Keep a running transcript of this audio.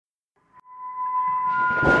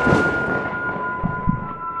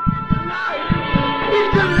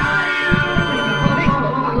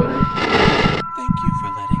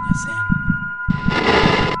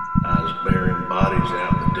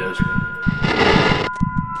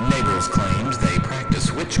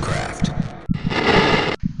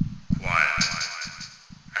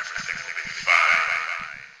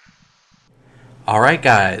right,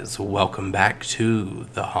 guys, welcome back to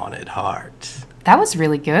The Haunted Heart. That was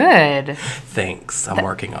really good. Thanks, I'm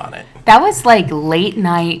working on it. That was like late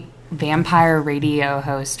night vampire radio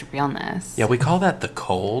host realness. Yeah, we call that the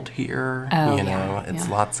cold here. Oh, It's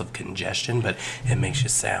lots of congestion, but it makes you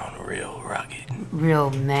sound real rugged.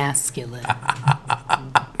 Real masculine.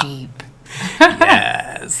 Deep.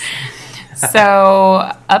 Yes.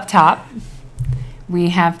 So, up top, we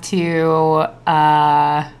have to,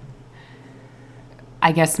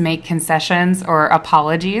 I guess, make concessions or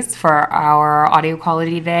apologies for our audio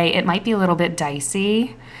quality today. It might be a little bit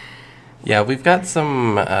dicey. Yeah, we've got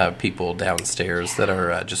some people downstairs that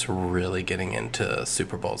are just really getting into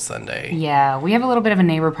Super Bowl Sunday. Yeah, we have a little bit of a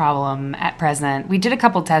neighbor problem at present. We did a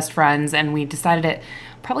couple test runs, and we decided it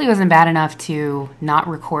probably wasn't bad enough to not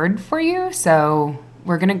record for you, so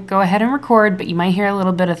we're going to go ahead and record, but you might hear a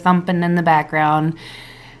little bit of thumping in the background.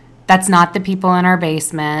 That's not the people in our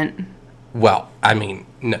basement. Well, I mean,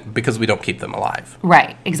 no, because we don't keep them alive.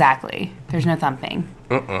 Right, exactly. There's no thumping.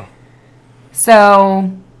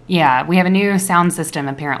 So, yeah, we have a new sound system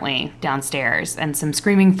apparently downstairs and some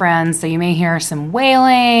screaming friends, so you may hear some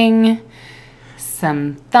wailing,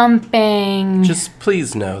 some thumping. Just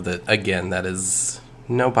please know that, again, that is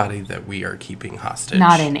nobody that we are keeping hostage.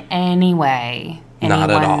 Not in any way. Not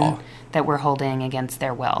at all. That we're holding against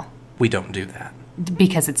their will. We don't do that.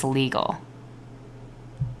 Because it's illegal.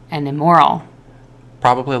 And immoral.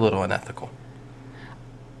 Probably a little unethical.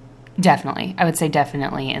 Definitely. I would say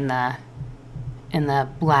definitely in the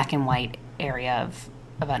black and white area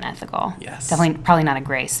of unethical. Yes. Definitely, probably not a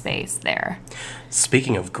gray space there.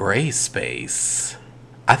 Speaking of gray space,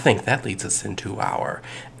 I think that leads us into our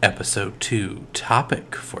episode 2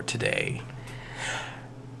 topic for today.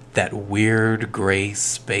 That weird gray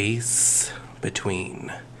space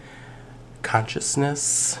between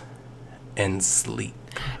consciousness and sleep.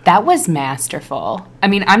 That was masterful. I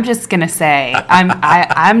mean, I'm just gonna say,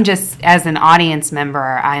 I'm just, as an audience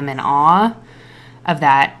member, I'm in awe of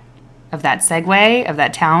that segue, of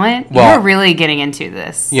that talent. Well, you're really getting into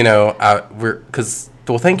this.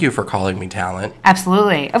 Thank you for calling me talent.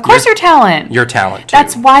 Absolutely. Of course you're talent. You're talent, too.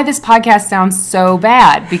 That's why this podcast sounds so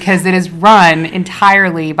bad, because it is run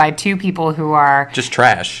entirely by two people who are... just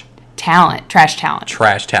trash. Trash talent.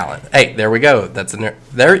 Trash talent. Hey, there we go. That's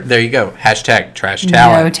there you go. Hashtag trash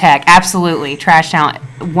talent. No tech. Absolutely. Trash talent.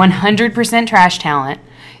 100% trash talent.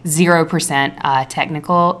 0%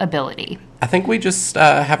 technical ability. I think we just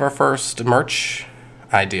have our first merch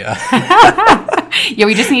idea. Yeah,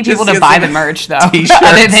 we just need people to buy the merch, though, T-shirts.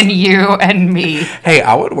 Other than you and me. Hey,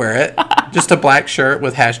 I would wear it. Just a black shirt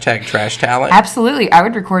with hashtag trash talent. Absolutely. I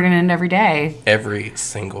would record it every day. Every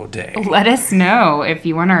single day. Let us know if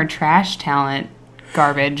you want our trash talent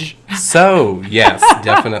garbage. So, yes,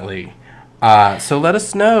 definitely. So let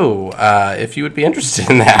us know if you would be interested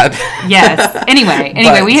in that. Yes. Anyway,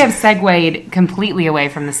 we have segued completely away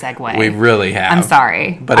from the segue. We really have. I'm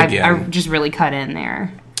sorry. But again. I just really cut in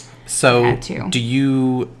there. So, do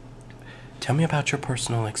you... Tell me about your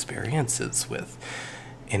personal experiences with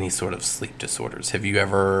any sort of sleep disorders. Have you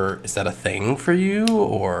ever... Is that a thing for you,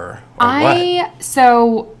 or what?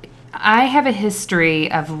 So, I have a history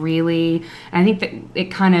of really... I think that it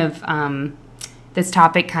kind of... this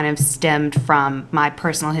topic kind of stemmed from my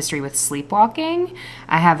personal history with sleepwalking.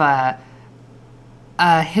 I have a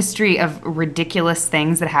history of ridiculous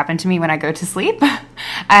things that happen to me when I go to sleep.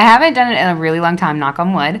 I haven't done it in a really long time, knock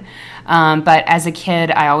on wood. But as a kid,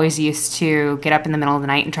 I always used to get up in the middle of the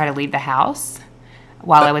night and try to leave the house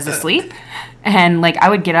while I was asleep. And I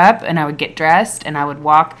would get up and I would get dressed and I would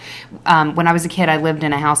walk. When I was a kid, I lived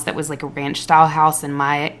in a house that was like a ranch style house, and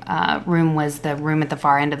my room was the room at the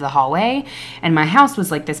far end of the hallway. And my house was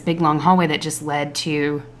like this big long hallway that just led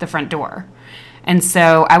to the front door. And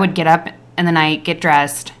so I would get up in the night, get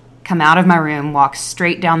dressed, come out of my room, walk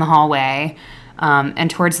straight down the hallway and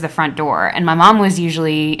towards the front door. And my mom was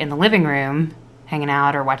usually in the living room hanging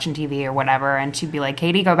out or watching TV or whatever, and she'd be like,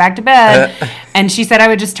 Katie, go back to bed. And she said I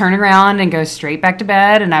would just turn around and go straight back to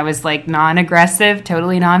bed, and I was like non-aggressive,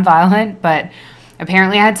 totally non-violent, but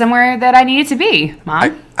apparently I had somewhere that I needed to be,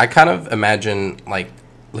 Mom. I kind of imagine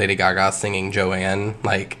Lady Gaga singing Joanne,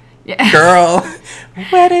 girl,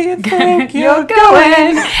 where do you think you're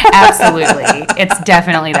going? Absolutely. It's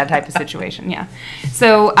definitely that type of situation, yeah.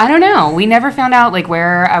 So, I don't know. We never found out,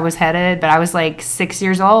 where I was headed, but I was, 6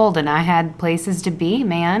 years old, and I had places to be,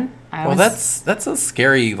 man. That's a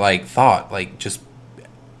scary, thought, just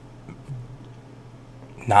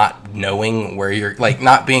not knowing where you're,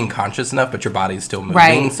 not being conscious enough, but your body's still moving.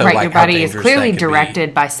 Right, so, your body is clearly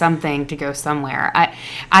directed by something to go somewhere.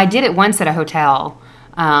 I did it once at a hotel.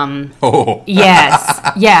 Oh.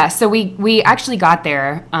 Yes. Yeah. So we actually got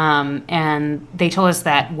there, and they told us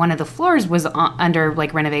that one of the floors was under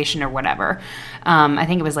like renovation or whatever. I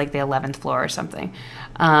think it was like the 11th floor or something.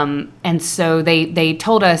 And so they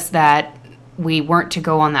told us that we weren't to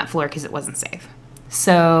go on that floor because it wasn't safe.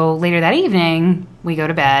 So later that evening, we go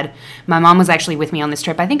to bed. My mom was actually with me on this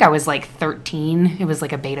trip. I think I was like 13. It was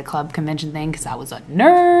like a beta club convention thing because I was a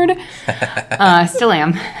nerd. Still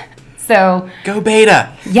am. So go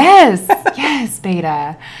beta. Yes,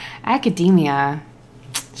 beta. Academia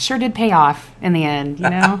sure did pay off in the end, you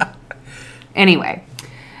know? Anyway,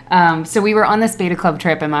 so we were on this beta club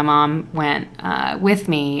trip, and my mom went with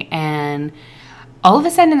me, and all of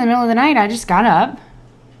a sudden in the middle of the night, I just got up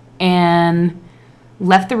and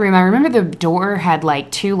left the room. I remember the door had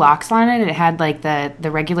like 2 locks on it. It had like the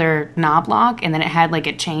regular knob lock, and then it had like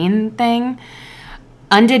a chain thing.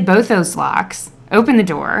 Undid both those locks, opened the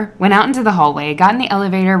door, went out into the hallway, got in the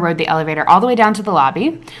elevator, rode the elevator all the way down to the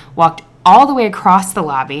lobby, walked all the way across the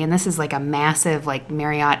lobby, and this is like a massive like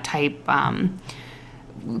Marriott type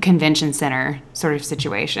convention center sort of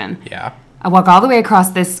situation. Yeah. I walk all the way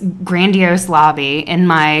across this grandiose lobby in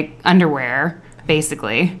my underwear,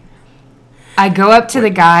 basically. I go up to the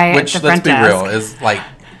guy at the front desk. Which, let's be real, is like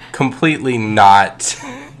completely not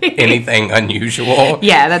anything unusual.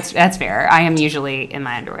 Yeah, that's fair. I am usually in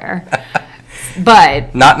my underwear.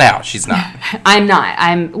 But not now. She's not. I'm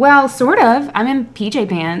not. Well, sort of. I'm in PJ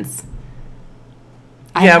pants.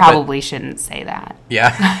 Yeah, I probably shouldn't say that.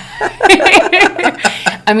 Yeah.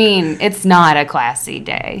 I mean, it's not a classy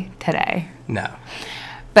day today. No.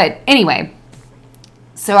 But anyway,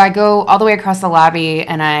 so I go all the way across the lobby,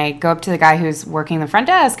 and I go up to the guy who's working the front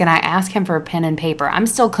desk, and I ask him for a pen and paper. I'm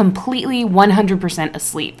still completely 100%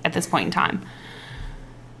 asleep at this point in time.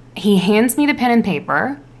 He hands me the pen and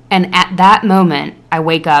paper, and at that moment, I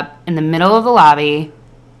wake up in the middle of the lobby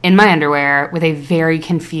in my underwear with a very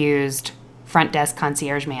confused front desk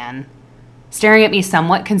concierge man staring at me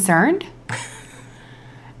somewhat concerned.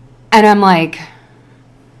 And I'm like,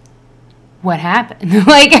 what happened?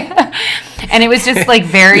 Like, and it was just like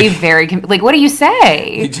very, very, like, what do you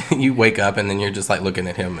say? You wake up and then you're just like looking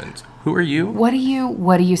at him and, who are you? What do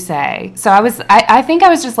you say? So I think I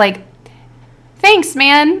was just like, thanks,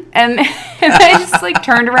 man. And I just like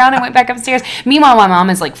turned around and went back upstairs. Meanwhile, my mom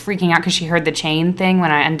is like freaking out because she heard the chain thing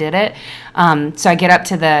when I undid it. So I get up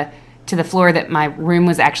to the floor that my room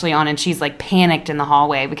was actually on, and she's like panicked in the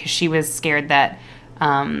hallway because she was scared that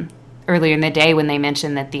earlier in the day when they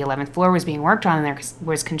mentioned that the 11th floor was being worked on and there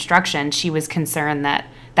was construction, she was concerned that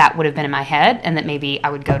that would have been in my head and that maybe I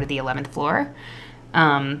would go to the 11th floor.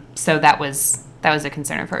 So that was a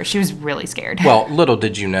concern of hers. She was really scared. Well, little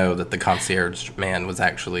did you know that the concierge man was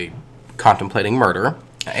actually contemplating murder.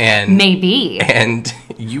 And maybe. And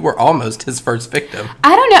you were almost his first victim.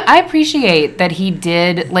 I don't know. I appreciate that he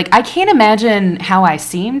did. Like, I can't imagine how I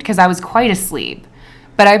seemed because I was quite asleep.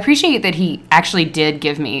 But I appreciate that he actually did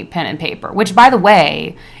give me pen and paper, which, by the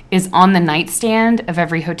way, is on the nightstand of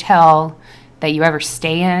every hotel that you ever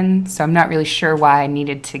stay in. So I'm not really sure why I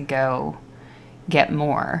needed to go get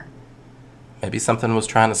more. Maybe something was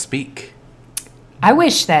trying to speak. I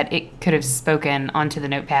wish that it could have spoken onto the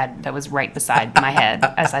notepad that was right beside my head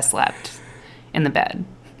as I slept in the bed.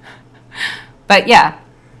 But yeah,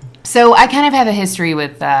 so I kind of have a history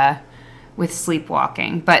with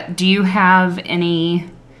sleepwalking. But do you have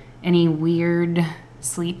any weird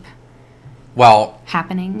sleep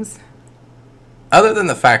happenings? Other than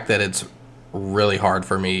the fact that it's really hard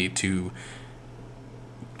for me to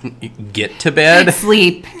get to bed,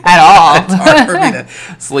 sleep at all. It's hard for me to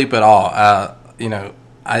sleep at all.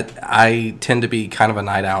 I tend to be kind of a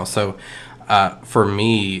night owl, so for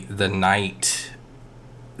me, the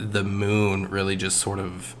moon really just sort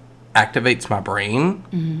of activates my brain,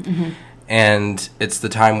 mm-hmm. And it's the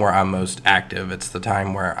time where I'm most active. It's the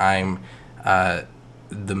time where I'm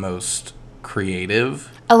the most creative.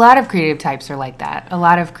 A lot of creative types are like that. A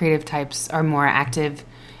lot of creative types are more active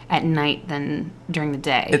at night than during the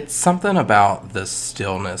day. It's something about the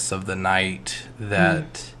stillness of the night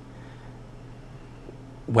that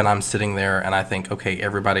when I'm sitting there and I think, okay,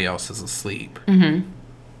 everybody else is asleep. Mm-hmm.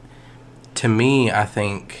 To me, I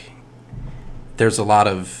think there's a lot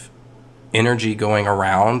of energy going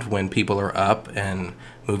around when people are up and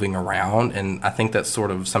moving around, and I think that sort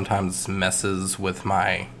of sometimes messes with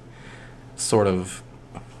my sort of,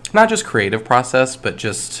 not just creative process, but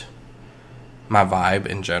just my vibe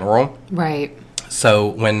in general. Right. So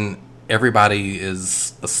when everybody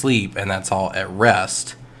is asleep and that's all at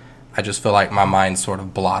rest, I just feel like my mind sort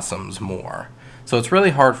of blossoms more. So it's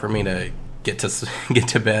really hard for me to get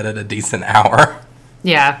to bed at a decent hour.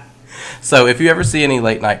 Yeah. So if you ever see any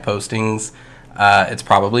late night postings, it's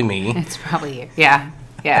probably me. It's probably you. Yeah.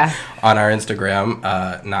 Yeah. On our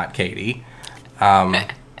Instagram, not Katie. No,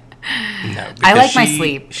 I like my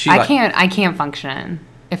sleep. I can't function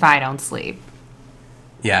if I don't sleep.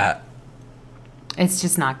 Yeah. It's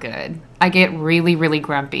just not good. I get really, really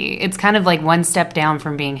grumpy. It's kind of like one step down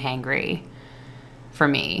from being hangry for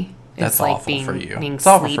me. That's like awful for you. Being it's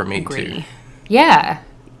awful for me too. Yeah.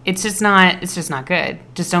 It's just not good.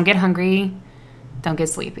 Just don't get hungry. Don't get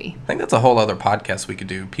sleepy. I think that's a whole other podcast we could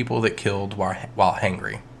do. People that killed while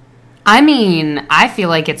hangry. I mean, I feel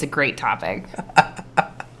like it's a great topic.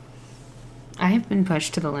 I have been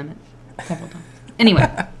pushed to the limit several times. Anyway,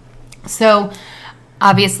 so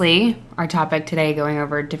obviously our topic today going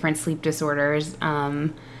over different sleep disorders.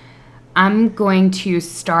 I'm going to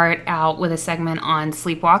start out with a segment on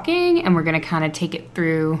sleepwalking, and we're going to kind of take it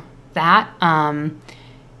through that. And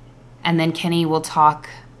then Kenny will talk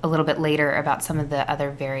a little bit later about some of the other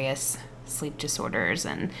various sleep disorders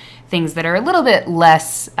and things that are a little bit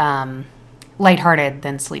less lighthearted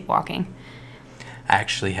than sleepwalking. I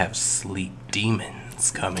actually have sleep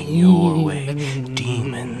demons coming your way.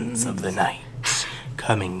 Demons of the night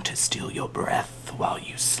coming to steal your breath while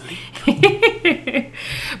you sleep.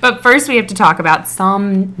 But first we have to talk about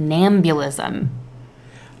somnambulism.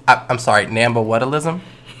 I'm sorry, whatalism?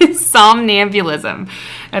 Somnambulism.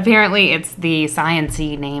 Apparently it's the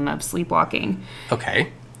science-y name of sleepwalking.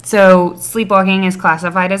 Okay. So sleepwalking is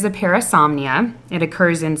classified as a parasomnia. It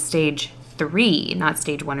occurs in stage 3, not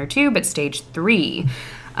stage 1 or 2, but stage 3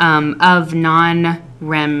 of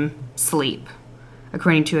non-REM sleep,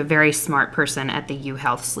 according to a very smart person at the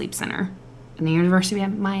UHealth Sleep Center in the University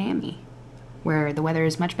of Miami, where the weather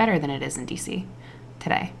is much better than it is in D.C.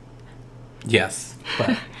 today. Yes,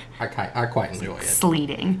 but I quite enjoy it.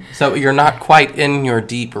 Sleeting. So you're not quite in your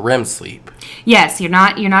deep REM sleep. Yes, you're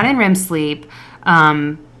not in REM sleep.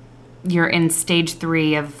 You're in stage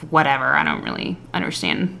 3 of whatever. I don't really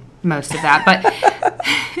understand most of that, but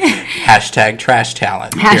Hashtag trash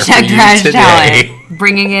talent. Hashtag trash talent.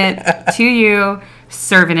 Bringing it to you,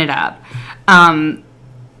 serving it up.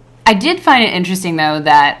 I did find it interesting though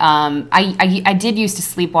that I did used to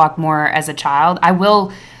sleepwalk more as a child. I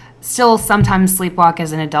will still sometimes sleepwalk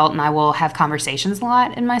as an adult, and I will have conversations a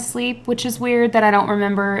lot in my sleep, which is weird that I don't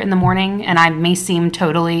remember in the morning, and I may seem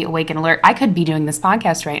totally awake and alert. I could be doing this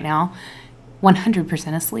podcast right now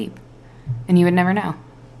 100% asleep, and you would never know.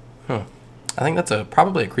 I think that's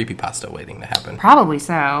probably a creepypasta waiting to happen. Probably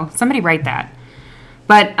so. Somebody write that.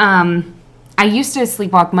 But I used to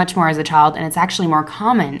sleepwalk much more as a child, and it's actually more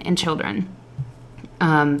common in children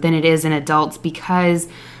than it is in adults because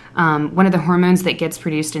one of the hormones that gets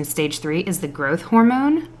produced in stage 3 is the growth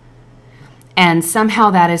hormone. And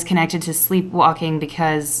somehow that is connected to sleepwalking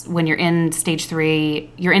because when you're in stage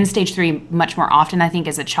 3, much more often, I think,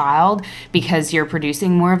 as a child because you're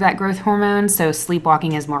producing more of that growth hormone. So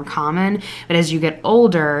sleepwalking is more common. But as you get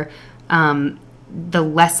older, the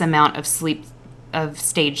less amount of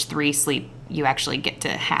stage 3 sleep you actually get to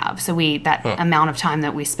have. So amount of time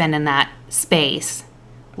that we spend in that space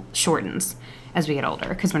shortens as we get older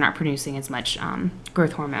because we're not producing as much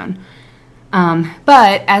growth hormone.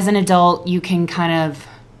 But as an adult, you can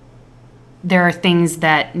there are things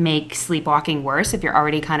that make sleepwalking worse if you're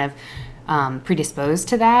already kind of predisposed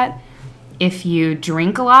to that. If you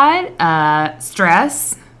drink a lot,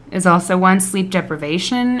 stress is also one, sleep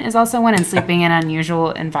deprivation is also one, and sleeping in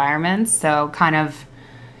unusual environments. So kind of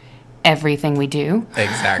everything we do.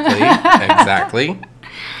 Exactly.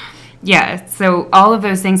 Yeah, so all of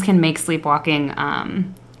those things can make sleepwalking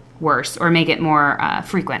worse or make it more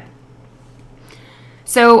frequent.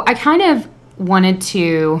 So I kind of wanted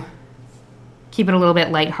to keep it a little bit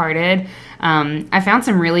lighthearted. I found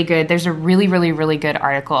some really good, there's a really, really, really good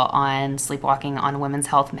article on sleepwalking on Women's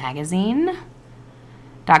Health Magazine.com,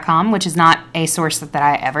 which is not a source that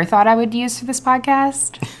I ever thought I would use for this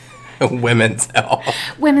podcast. Women's Health.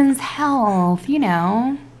 Women's Health,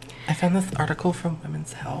 I found this article from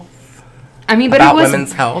Women's Health. I mean, but about it was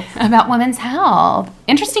women's health. About women's health.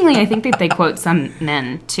 Interestingly, I think that they quote some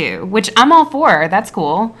men too, which I'm all for. That's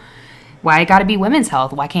cool. Why it got to be women's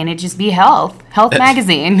health? Why can't it just be health? Health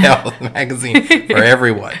magazine. Health magazine for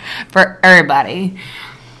everyone. For everybody.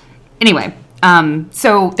 Anyway,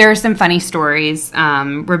 so there are some funny stories.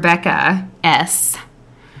 Rebecca S.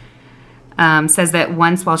 Says that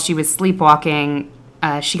once while she was sleepwalking,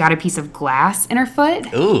 she got a piece of glass in her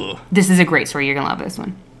foot. Ooh. This is a great story. You're going to love this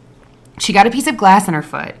one. She got a piece of glass in her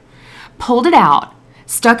foot, pulled it out,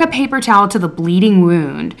 stuck a paper towel to the bleeding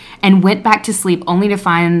wound, and went back to sleep only to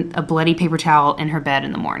find a bloody paper towel in her bed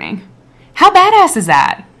in the morning. How badass is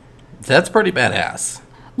that? That's pretty badass.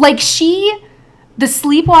 Like the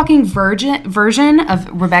sleepwalking version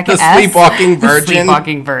of Rebecca S. The Sleepwalking Virgin. The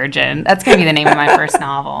Sleepwalking Virgin. That's going to be the name of my first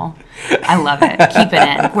novel. I love it. Keep it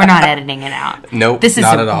in. We're not editing it out. Nope, this is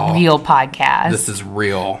not at all. Real podcast. This is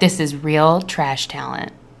real. This is real trash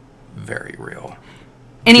talent. Very real.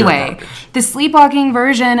 Anyway, the sleepwalking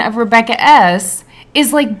version of Rebecca S.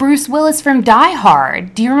 is like Bruce Willis from Die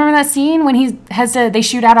Hard. Do you remember that scene when they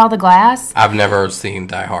shoot out all the glass? I've never seen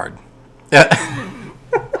Die Hard.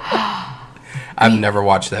 I've never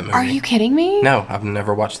watched that movie. Are you kidding me? No, I've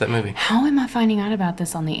never watched that movie. How am I finding out about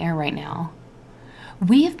this on the air right now?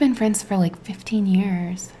 We have been friends for like 15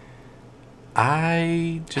 years.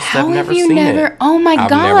 I just have never seen it. Oh my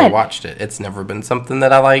God. I've never watched it. It's never been something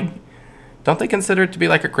that I like. Don't they consider it to be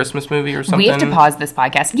like a Christmas movie or something? We have to pause this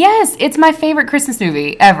podcast. Yes, it's my favorite Christmas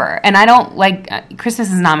movie ever. And I don't like...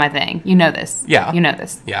 Christmas is not my thing. You know this. Yeah. You know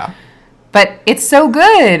this. Yeah. But it's so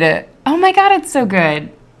good. Oh my God, it's so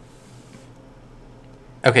good.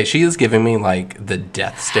 Okay, she is giving me like the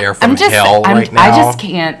death stare from hell right now. I just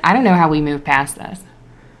can't... I don't know how we move past this.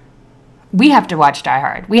 We have to watch Die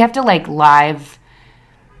Hard. We have to like live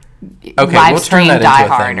we'll turn that Die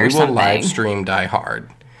into a Hard thing. or We will something. live stream Die Hard.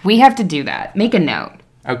 We have to do that. Make a note.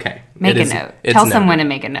 Okay. Make a note. Tell someone to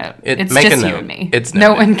make a note. It's just you and me. It's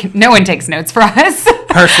no one takes notes for us.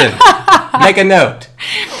 Person, make a note.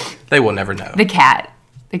 They will never know. The cat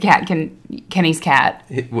Kenny's cat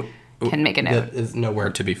can make a note. That is nowhere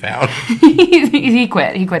to be found. He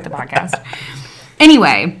quit. He quit the podcast.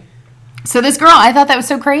 Anyway, so this girl, I thought that was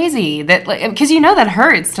so crazy that because that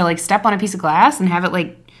hurts to like step on a piece of glass and have it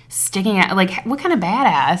like sticking out. Like, what kind of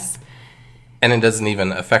badass? And it doesn't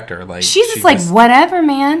even affect her. Like she's just like, whatever,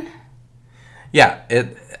 man. Yeah,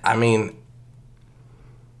 I mean,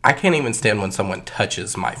 I can't even stand when someone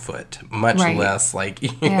touches my foot, much less like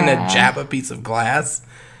you're gonna jab a piece of glass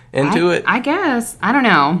into it. I guess. I don't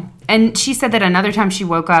know. And she said that another time she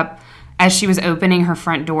woke up as she was opening her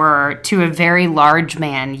front door to a very large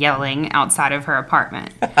man yelling outside of her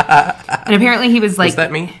apartment. And apparently he was like... Was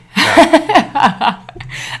that me? No.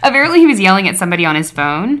 Apparently he was yelling at somebody on his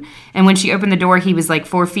phone, and when she opened the door, he was like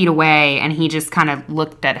 4 feet away, and he just kind of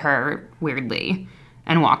looked at her weirdly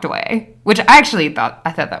and walked away, which I thought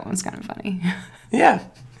that one was kind of funny. Yeah.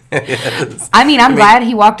 I mean, I'm glad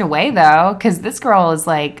he walked away, though, because this girl is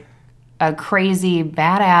like a crazy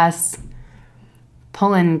badass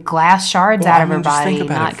pulling glass shards out of her body,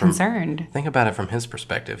 not concerned. Think about it from his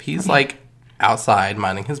perspective. He's like outside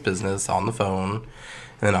minding his business on the phone.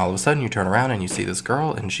 And then all of a sudden you turn around and you see this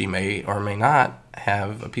girl, and she may or may not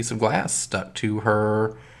have a piece of glass stuck to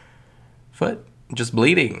her foot, just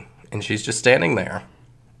bleeding, and she's just standing there.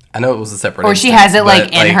 I know it was a separate Or she has it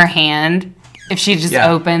like in her hand. If she just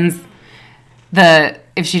opens the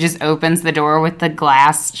door with the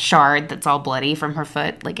glass shard that's all bloody from her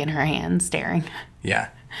foot, like in her hand, staring. Yeah.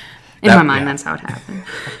 In my mind, that's how it happened.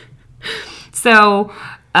 So,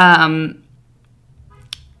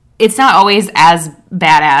 it's not always as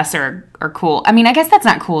badass or cool. I mean, I guess that's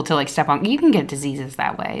not cool to like step on. You can get diseases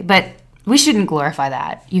that way, but we shouldn't glorify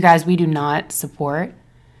that. You guys, we do not support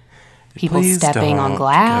people stepping on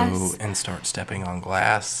glass. Go and start stepping on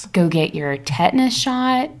glass. Go get your tetanus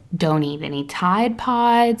shot. Don't eat any Tide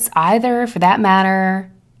Pods either, for that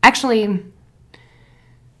matter. Actually, you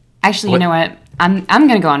know what? I'm going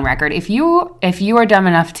to go on record. If you are dumb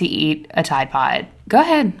enough to eat a Tide Pod, go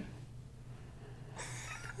ahead.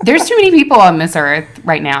 There's too many people on this earth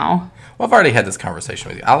right now. Well, I've already had this conversation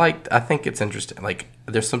with you. I think it's interesting. Like,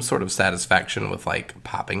 there's some sort of satisfaction with like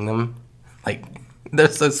popping them. Like, they're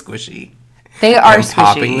so squishy. They are and squishy.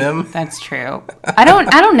 Popping them. That's true. I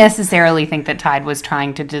don't necessarily think that Tide was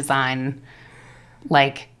trying to design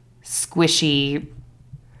like squishy,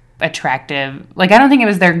 attractive. Like, I don't think it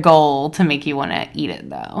was their goal to make you want to eat it,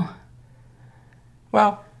 though.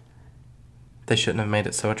 Well, they shouldn't have made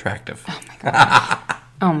it so attractive. Oh my god.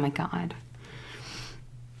 Oh my god.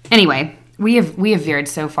 Anyway, we have veered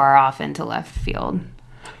so far off into left field.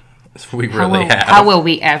 We really have. How will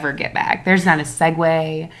we ever get back? There's not a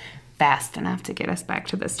segue fast enough to get us back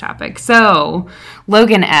to this topic. So,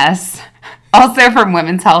 Logan S., also from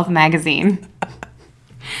Women's Health magazine.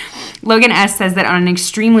 Logan S. says that on an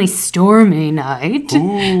extremely stormy night.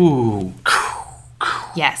 Ooh.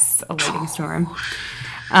 Yes, a Logan storm.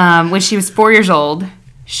 When she was 4 years old,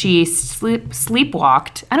 she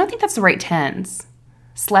sleepwalked. I don't think that's the right tense.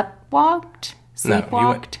 Sleptwalked?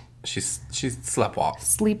 Sleepwalked? No, she sleptwalked.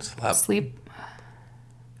 Sleep.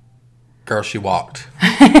 Girl, she walked.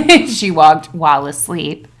 She walked while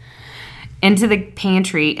asleep into the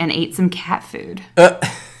pantry and ate some cat food.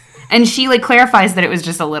 And she like clarifies that it was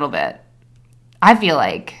just a little bit. I feel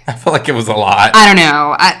like it was a lot. I don't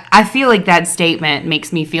know. I feel like that statement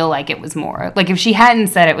makes me feel like it was more. Like if she hadn't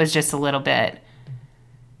said it was just a little bit,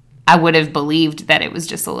 I would have believed that it was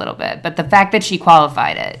just a little bit. But the fact that she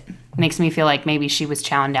qualified it makes me feel like maybe she was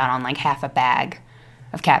chowing down on like half a bag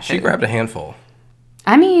of cat food. She grabbed a handful.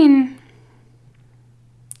 I mean,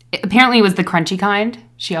 apparently it was the crunchy kind,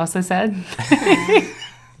 she also said.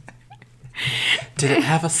 Did it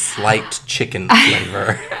have a slight chicken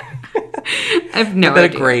flavor? I have no a bit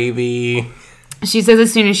idea. of gravy. She says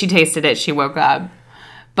as soon as she tasted it, she woke up.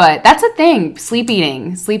 But that's a thing. Sleep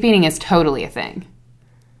eating. Sleep eating is totally a thing.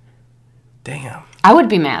 Damn. I would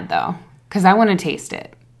be mad, though, because I want to taste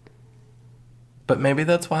it. But maybe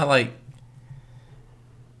that's why, like,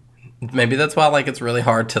 it's really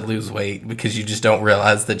hard to lose weight because you just don't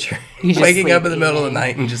realize that you're waking up in the middle of the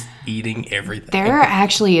night and just eating everything. There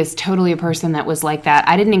actually is totally a person that was like that.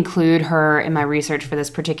 I didn't include her in my research for this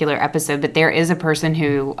particular episode, but there is a person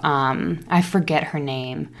who, I forget her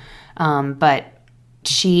name, but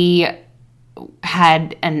she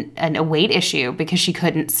had a weight issue because she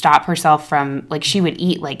couldn't stop herself from, like, she would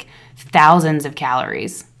eat, like, thousands of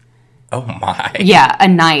calories. Oh my. Yeah, a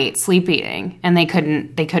night sleep eating, and they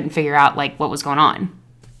couldn't figure out like what was going on.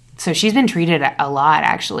 So she's been treated a lot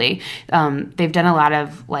actually. They've done a lot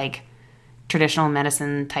of like traditional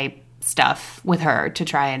medicine type stuff with her to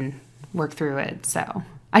try and work through it. So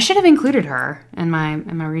I should have included her in my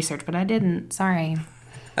research, but I didn't. Sorry.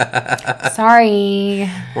 Sorry.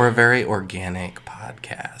 We're a very organic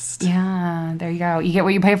podcast. Yeah, there you go. You get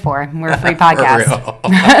what you pay for. We're a free podcast.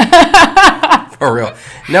 For real.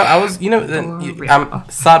 No, I was,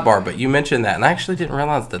 sidebar, but you mentioned that, and I actually didn't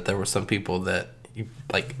realize that there were some people that, you,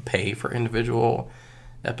 like, pay for individual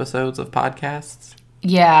episodes of podcasts.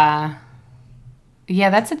 Yeah. Yeah,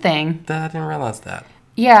 that's a thing. I didn't realize that.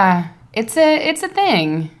 Yeah, it's a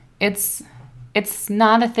thing. It's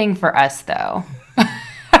not a thing for us, though.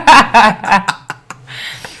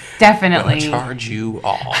 Definitely. I'm gonna charge you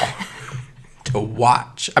all to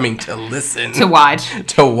listen. To watch.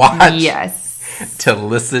 To watch. Yes. To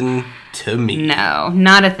listen to me. No,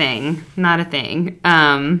 not a thing. Not a thing.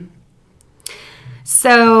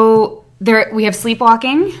 So we have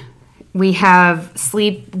sleepwalking. We have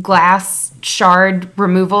sleep glass shard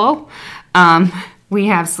removal. We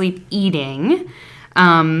have sleep eating.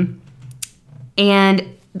 And,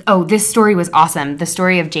 this story was awesome. The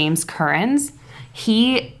story of James Currens.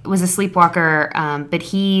 He was a sleepwalker, but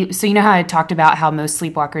so you know how I talked about how most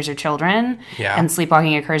sleepwalkers are children? Yeah. And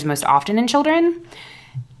sleepwalking occurs most often in children?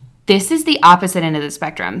 This is the opposite end of the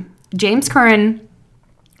spectrum. James Currens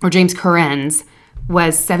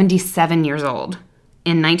was 77 years old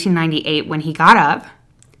in 1998 when he got up,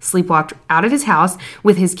 sleepwalked out of his house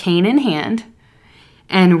with his cane in hand,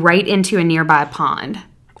 and right into a nearby pond.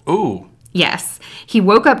 Ooh. Yes. He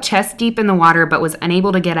woke up chest deep in the water but was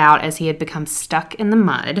unable to get out as he had become stuck in the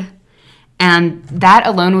mud. And that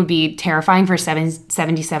alone would be terrifying for a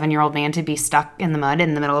 77-year-old man to be stuck in the mud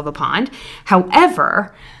in the middle of a pond.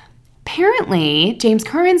 However, apparently James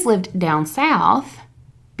Currens lived down south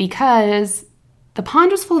because the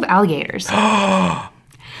pond was full of alligators.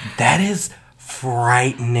 That is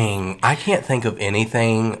frightening. I can't think of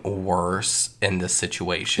anything worse in this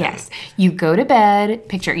situation. Yes. You go to bed,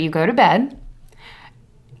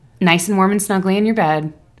 nice and warm and snuggly in your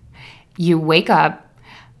bed. You wake up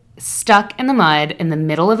stuck in the mud in the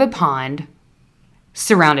middle of a pond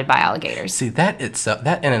surrounded by alligators. See, that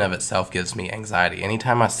in and of itself gives me anxiety.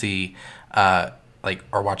 Anytime I see or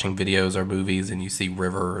watching videos or movies and you see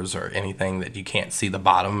rivers or anything that you can't see the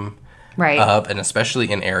bottom of, and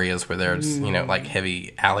especially in areas where there's, like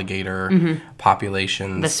heavy alligator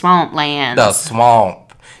populations. The swamp land. The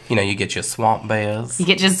swamp. You get your swamp bears. You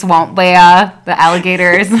get your swamp bear, the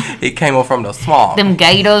alligators. He came up from the swamp. Them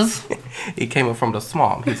gators. He came up from the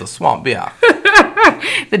swamp. He's a swamp bear.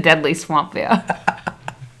 The deadly swamp bear.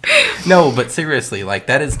 No, but seriously, like,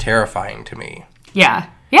 that is terrifying to me. Yeah.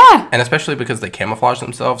 Yeah. And especially because they camouflage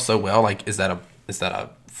themselves so well. Like, is that a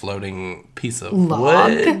floating piece of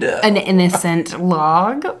log? Wood? An innocent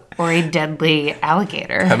log or a deadly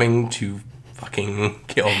alligator? Coming to fucking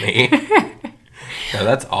kill me. No,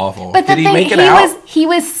 that's awful. But Did he make it out? He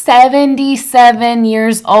was 77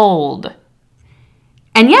 years old.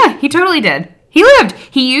 And yeah, he totally did. He lived.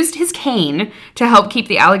 He used his cane to help keep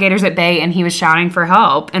the alligators at bay, and he was shouting for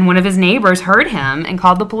help. And one of his neighbors heard him and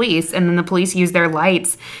called the police. And then the police used their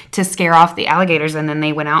lights to scare off the alligators, and then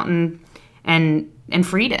they went out and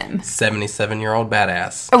freed him. 77-year-old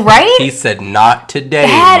badass. Right? He said, "Not today,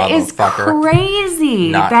 that motherfucker." That is crazy.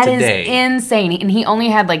 Not that today. Is insane. And he only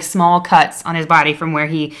had like small cuts on his body from where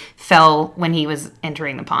he fell when he was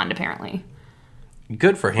entering the pond, apparently.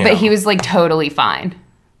 Good for him. But he was like totally fine.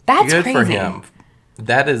 That's good crazy. for him.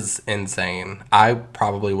 That is insane. I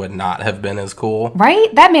probably would not have been as cool.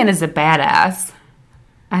 Right? That man is a badass.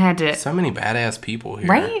 I had to... So many badass people here.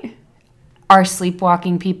 Right? Are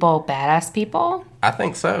sleepwalking people badass people? I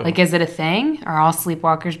think so. Like, is it a thing? Are all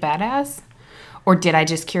sleepwalkers badass? Or did I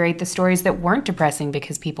just curate the stories that weren't depressing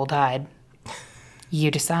because people died? You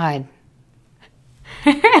decide.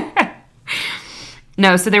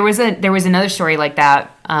 No, so there was another story like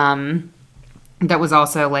that that was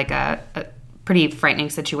also like a pretty frightening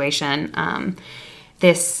situation.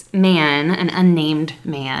 This man, an unnamed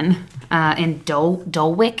man in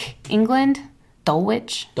Dulwich, England.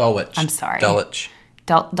 Dulwich? I'm sorry. Dulwich.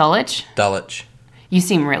 Dulwich? Dulwich. You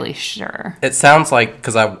seem really sure. It sounds like,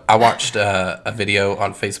 because I watched a video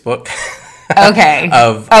on Facebook. Okay.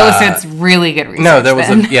 So it's really good research. No,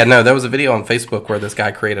 there was a video on Facebook where this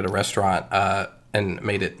guy created a restaurant and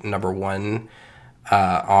made it number one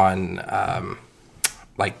on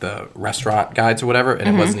like the restaurant guides or whatever, and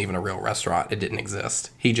it wasn't even a real restaurant. It didn't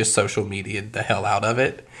exist. He just social media'd the hell out of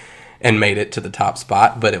it and made it to the top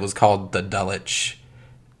spot, but it was called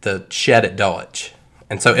the Shed at Dulwich.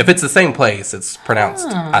 And so if it's the same place, it's pronounced,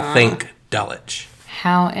 I think, Dulwich.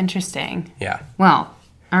 How interesting. Yeah. Well,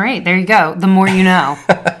 all right, there you go. The more you know.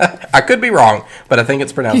 I could be wrong, but I think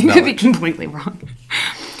it's pronounced You Dulwich. could be completely wrong.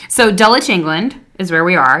 So Dulwich, England is where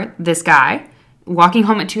we are. This guy walking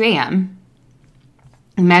home at 2 a.m.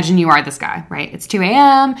 Imagine you are this guy, right? It's 2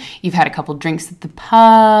 a.m. You've had a couple drinks at the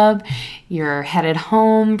pub. You're headed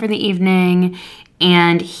home for the evening.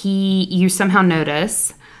 And you somehow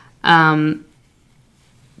notice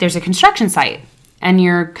there's a construction site. And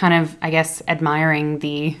you're kind of, I guess, admiring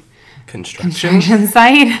the construction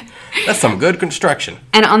site. That's some good construction.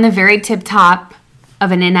 And on the very tip top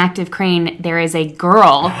of an inactive crane, there is a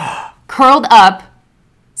girl curled up,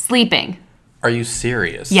 sleeping. Are you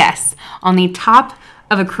serious? Yes, on the top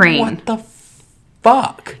of a crane. What the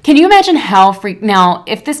fuck? Can you imagine how Now,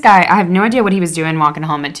 if this guy, I have no idea what he was doing walking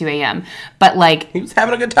home at 2 a.m., but like... He was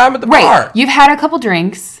having a good time at the right, bar. You've had a couple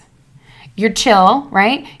drinks. You're chill,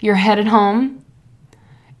 right? You're headed home.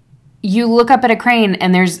 You look up at a crane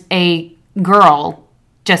and there's a girl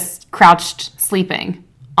just crouched sleeping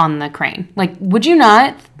on the crane. Like, would you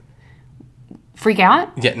not freak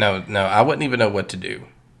out? Yeah, no, I wouldn't even know what to do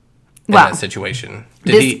in that situation.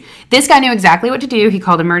 This guy knew exactly what to do. He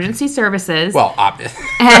called emergency services. Well, obvious.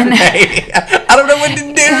 And I don't know what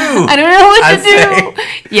to do. I don't know what to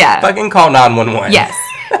do. Yeah. Fucking call 911. Yes.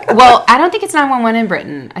 Well, I don't think it's 911 in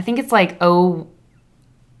Britain. I think it's like 011.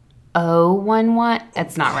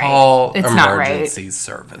 That's not right. Call it's not right. emergency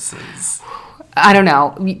services. I don't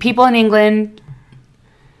know. People in England,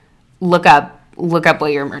 look up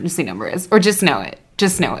what your emergency number is, or just know it.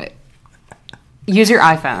 Just know it. Use your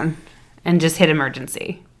iPhone and just hit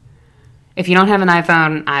emergency. If you don't have an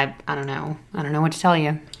iPhone, I don't know. I don't know what to tell you.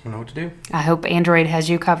 I don't know what to do. I hope Android has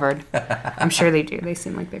you covered. I'm sure they do. They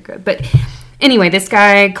seem like they're good. But anyway, this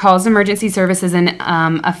guy calls emergency services, and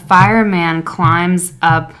a fireman climbs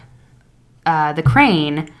up the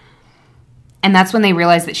crane, and that's when they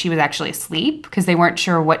realized that she was actually asleep because they weren't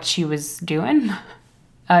sure what she was doing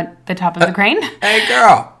at the top of the crane. Hey,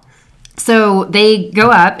 girl. So they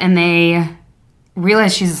go up and they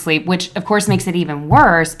realize she's asleep, which of course makes it even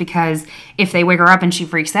worse because if they wake her up and she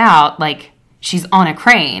freaks out, like she's on a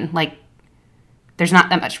crane, like there's not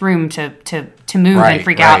that much room to move and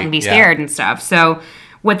freak out and be scared and stuff. So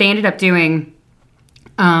what they ended up doing,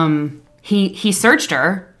 he searched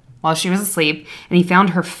her while she was asleep and he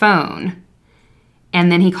found her phone,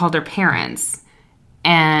 and then he called her parents.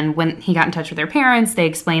 And when he got in touch with her parents, they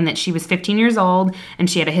explained that she was 15 years old and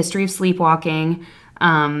she had a history of sleepwalking.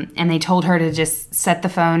 And they told her to just set the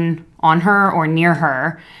phone on her or near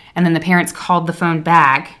her. And then the parents called the phone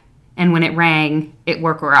back. And when it rang, it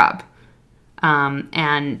woke her up.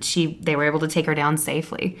 And they were able to take her down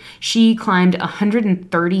safely. She climbed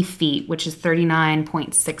 130 feet, which is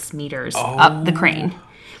 39.6 meters up the crane.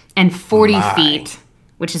 And 40 feet,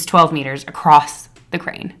 which is 12 meters, across the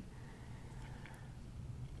crane.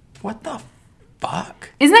 What the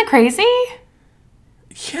fuck? Isn't that crazy?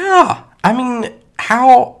 Yeah. I mean,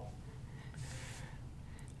 how...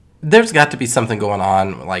 There's got to be something going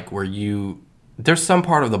on, like, where there's some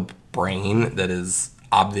part of the brain that is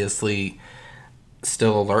obviously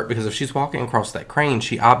still alert, because if she's walking across that crane,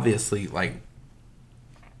 she obviously, like,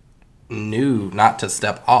 knew not to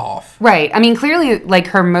step off. Right. I mean, clearly, like,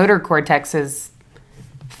 her motor cortex is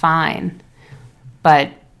fine.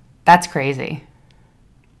 But that's crazy.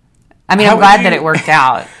 I mean, I'm glad that it worked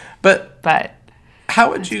out. But How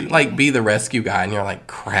would you, like, be the rescue guy and you're like,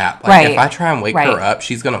 crap. Like, Right. if I try and wake Right. her up,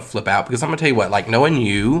 she's going to flip out. Because I'm going to tell you what, like, knowing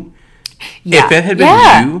you, Yeah. if it had been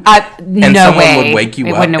Yeah. you and No someone way. would wake you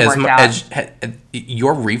It up, wouldn't have worked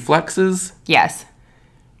your reflexes, Yes.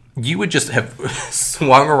 you would just have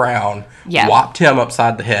swung around, Yeah. whopped him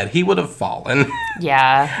upside the head. He would have fallen.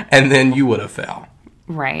 Yeah. And then you would have fell.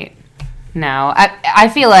 Right. No. I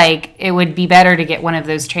feel like it would be better to get one of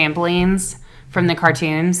those trampolines from the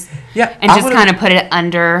cartoons. Yeah. And just kind of put it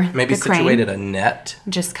under maybe the crane. situated a net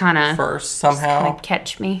Just kind of first somehow.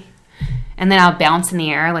 catch me. And then I'll bounce in the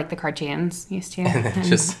air like the cartoons used to.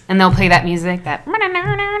 And they'll play that music. That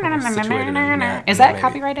is that maybe.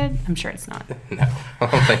 copyrighted? I'm sure it's not. No, I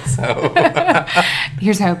don't think so.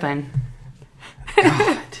 Here's hoping.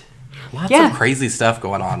 God. Lots of crazy stuff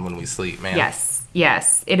going on when we sleep, man.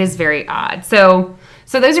 Yes, it is very odd. So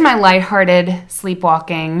those are my lighthearted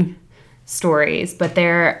sleepwalking stories, but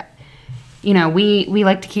they're, we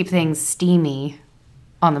like to keep things steamy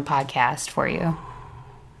on the podcast for you.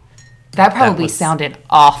 That probably sounded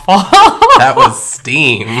awful. That was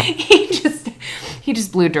steam. He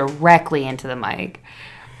just blew directly into the mic.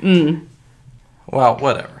 Well,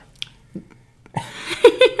 whatever.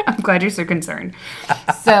 I'm glad you're so concerned.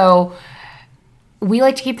 So we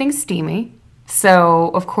like to keep things steamy.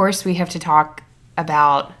 So, of course, we have to talk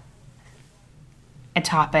about a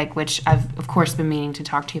topic which I've, of course, been meaning to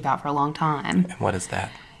talk to you about for a long time. And what is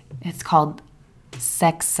that? It's called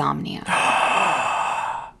sexsomnia.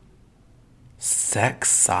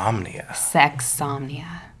 Sexsomnia.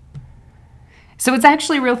 So it's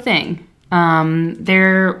actually a real thing.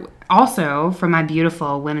 They're also from my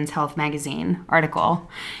beautiful Women's Health magazine article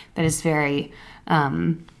that is very,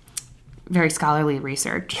 very scholarly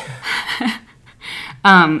research.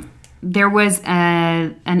 There was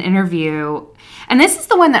an interview, and this is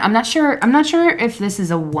the one that I'm not sure if this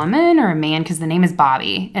is a woman or a man because the name is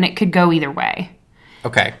Bobby, and it could go either way.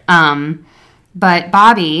 Okay. But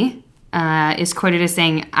Bobby is quoted as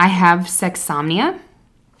saying, "I have sexsomnia."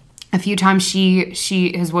 A few times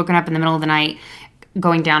she has woken up in the middle of the night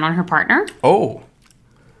going down on her partner. Oh.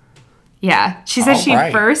 Yeah. She says she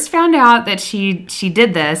first found out that she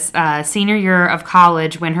did this senior year of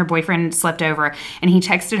college when her boyfriend slept over, and he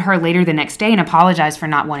texted her later the next day and apologized for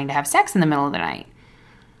not wanting to have sex in the middle of the night.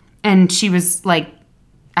 And she was like,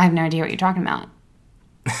 I have no idea what you're talking about.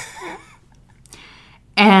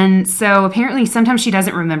 And so apparently sometimes she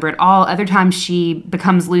doesn't remember it all. Other times she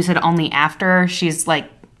becomes lucid only after she's like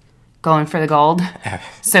going for the gold,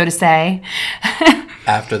 so to say.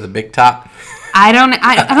 After the big top? I don't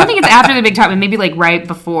think it's after the big top, but maybe like right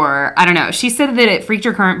before. I don't know. She said that it freaked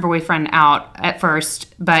her current boyfriend out at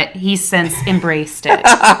first, but he's since embraced it.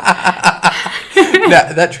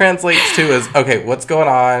 that translates to is, okay, what's going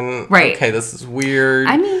on? Right. Okay, this is weird.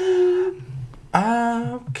 I mean...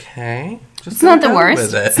 okay. It's not the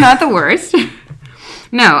worst. It's not the worst.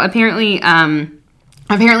 No, apparently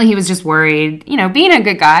he was just worried, being a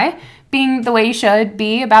good guy, being the way you should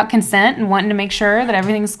be about consent and wanting to make sure that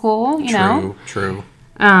everything's cool, you know? True.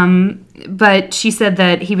 But she said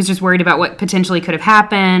that he was just worried about what potentially could have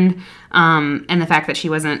happened, and the fact that she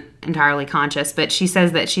wasn't entirely conscious. But she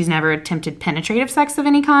says that she's never attempted penetrative sex of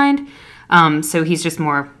any kind, so he's just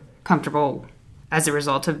more comfortable as a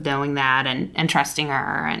result of knowing that and trusting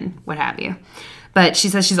her and what have you. But she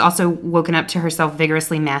says she's also woken up to herself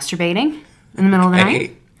vigorously masturbating in the middle of the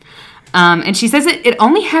night. And she says it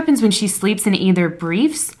only happens when she sleeps in either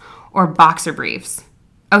briefs or boxer briefs.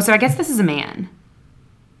 Oh, so I guess this is a man.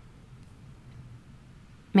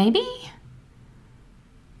 Maybe?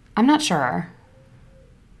 I'm not sure.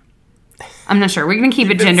 We're going to keep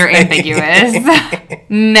it gender ambiguous.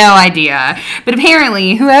 No idea. But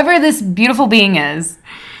apparently, whoever this beautiful being is,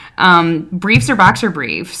 briefs or boxer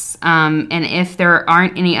briefs, and if there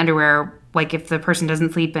aren't any underwear, like if the person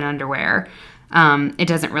doesn't sleep in underwear, it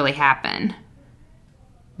doesn't really happen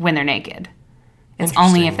when they're naked. It's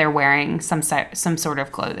only if they're wearing some sort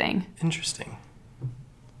of clothing. Interesting.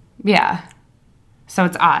 Yeah. So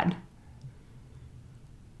it's odd.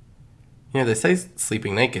 They say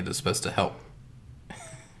sleeping naked is supposed to help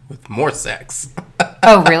with more sex.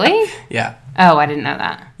 Oh, really? Yeah. Oh, I didn't know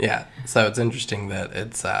that. Yeah. So it's interesting that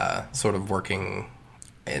it's sort of working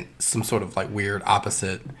in some sort of like weird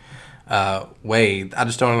opposite way. I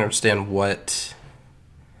just don't understand what...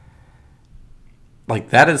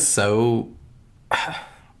 Like, that is so...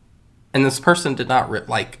 And this person did not,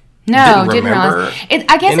 didn't realize.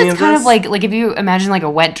 I guess it's kind of like if you imagine like a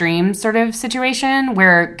wet dream sort of situation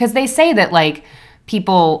where, because they say that like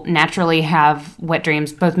people naturally have wet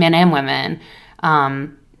dreams, both men and women,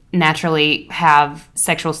 naturally have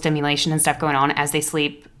sexual stimulation and stuff going on as they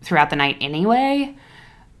sleep throughout the night anyway.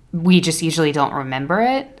 We just usually don't remember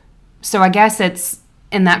it. So I guess it's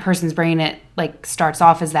in that person's brain, it like starts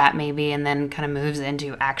off as that maybe and then kind of moves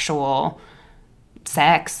into actual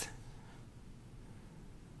sex.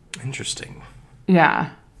 Interesting.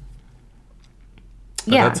 Yeah.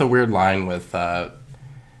 But that's a weird line with,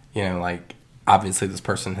 like, obviously this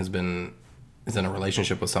person is in a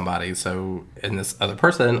relationship with somebody, so, and this other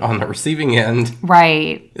person on the receiving end.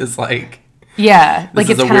 Right. Is like. Yeah. Like,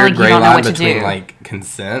 it's kind of like you don't know what to do. Between, like,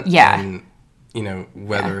 consent. Yeah. And,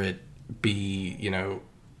 whether it be,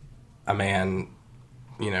 a man,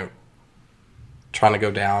 trying to go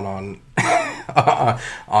down on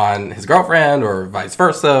on his girlfriend or vice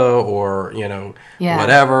versa or,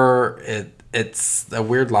 whatever. It's a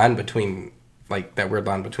weird line between, like, that weird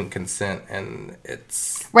line between consent and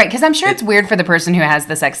it's... Right, because I'm sure it's weird for the person who has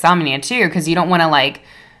the sexsomnia, too, because you don't want to, like...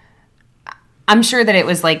 I'm sure that it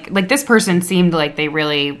was, like, this person seemed like they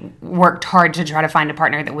really worked hard to try to find a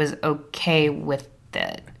partner that was okay with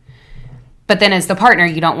it. But then as the partner,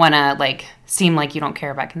 you don't want to, like, seem like you don't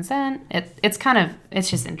care about consent. It's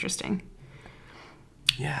just interesting.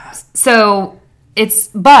 Yeah. So...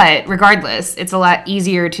 But regardless, it's a lot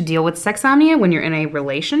easier to deal with sexsomnia when you're in a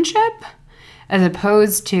relationship as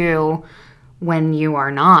opposed to when you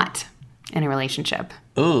are not in a relationship.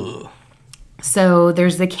 Ooh. So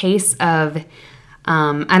there's the case of,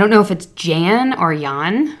 I don't know if it's Jan or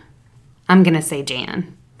Jan. I'm going to say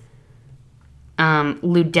Jan.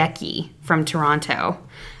 Ludecki from Toronto.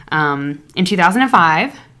 In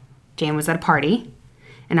 2005, Jan was at a party,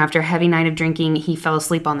 and after a heavy night of drinking, he fell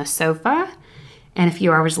asleep on the sofa. And a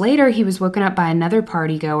few hours later, he was woken up by another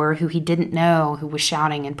partygoer who he didn't know, who was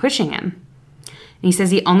shouting and pushing him. And he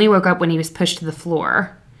says he only woke up when he was pushed to the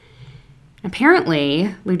floor.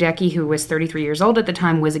 Apparently, Ludecki, who was 33 years old at the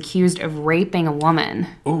time, was accused of raping a woman.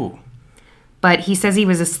 Ooh. But he says he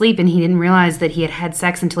was asleep and he didn't realize that he had had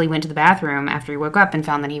sex until he went to the bathroom after he woke up and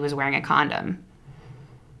found that he was wearing a condom.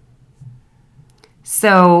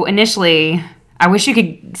 So initially, I wish you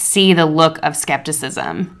could see the look of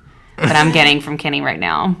skepticism that I'm getting from Kenny right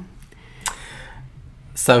now.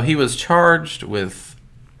 So he was charged with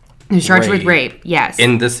He was charged with rape, yes.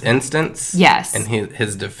 In this instance? Yes. And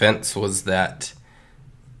his defense was that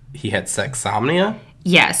he had sexsomnia?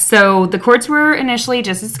 Yes. So the courts were initially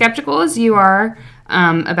just as skeptical as you are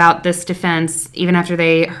about this defense, even after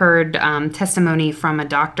they heard testimony from a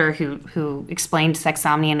doctor who explained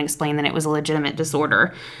sexsomnia and explained that it was a legitimate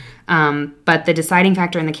disorder. But the deciding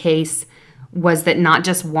factor in the case was that not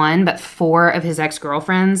just one, but 4 of his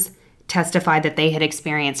ex-girlfriends testified that they had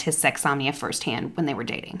experienced his sexsomnia firsthand when they were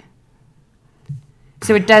dating.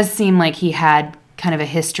 So it does seem like he had kind of a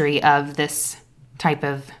history of this type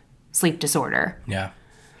of sleep disorder. Yeah.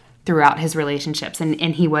 Throughout his relationships, and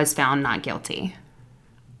he was found not guilty.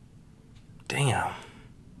 Damn.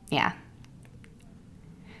 Yeah.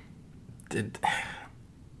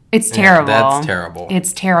 It's terrible. Yeah, that's terrible.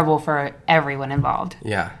 It's terrible for everyone involved.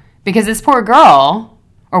 Yeah. Because this poor girl,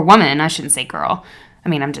 or woman, I shouldn't say girl. I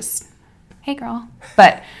mean, I'm just, hey girl.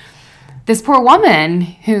 But this poor woman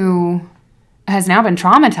who has now been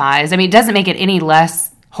traumatized, I mean, it doesn't make it any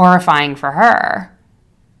less horrifying for her.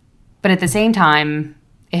 But at the same time,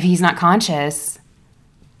 if he's not conscious,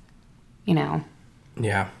 Yeah.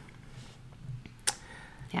 Yeah.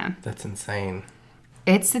 That's insane.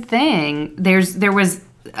 It's the thing. There was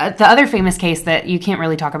the other famous case that you can't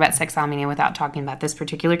really talk about sexsomnia without talking about this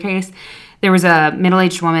particular case. There was a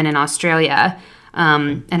middle-aged woman in Australia,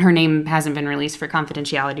 and her name hasn't been released for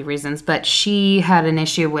confidentiality reasons, but she had an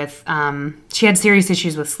issue with, she had serious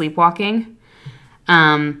issues with sleepwalking.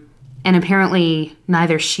 And apparently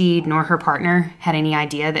neither she nor her partner had any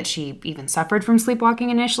idea that she even suffered from sleepwalking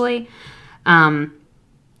initially.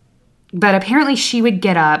 But apparently she would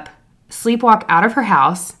get up, sleepwalk out of her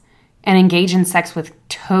house, and engage in sex with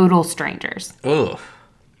total strangers. Ugh.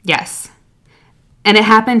 Yes. And it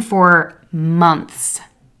happened for months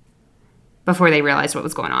before they realized what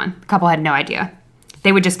was going on. The couple had no idea.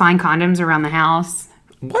 They would just find condoms around the house.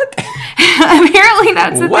 What? Apparently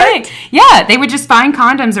that's the thing. Yeah, they would just find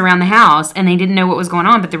condoms around the house and they didn't know what was going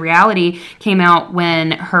on. But the reality came out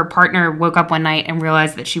when her partner woke up one night and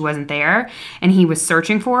realized that she wasn't there and he was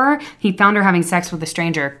searching for her. He found her having sex with a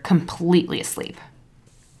stranger completely asleep.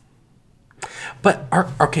 But,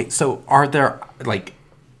 so are there, like,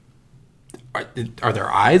 are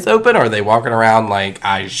their eyes open? Are they walking around, like,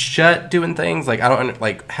 eyes shut doing things? Like, I don't,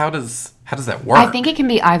 like, how does that work? I think it can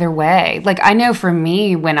be either way. Like, I know for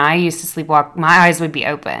me, when I used to sleepwalk, my eyes would be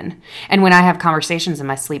open. And when I have conversations in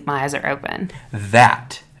my sleep, my eyes are open.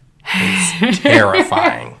 That is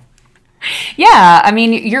terrifying. Yeah, I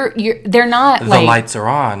mean, they're not The like... lights are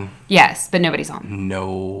on. Yes, but nobody's on.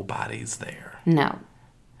 Nobody's there. No.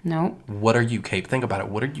 Nope. What are you think about it.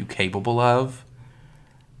 What are you capable of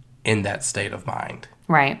in that state of mind?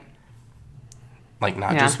 Right. Like,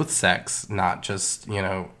 not just with sex, not just,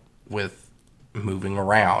 with moving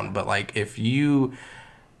around, but like if you...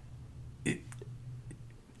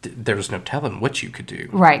 there's no telling what you could do.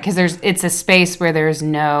 Right, because it's a space where there's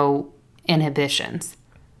no inhibitions.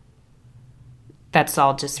 That's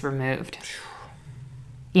all just removed.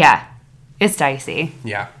 Yeah, it's dicey.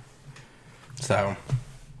 Yeah. So,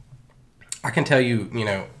 I can tell you,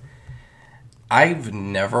 I've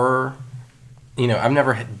never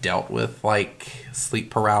dealt with like sleep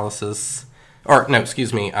paralysis, or no,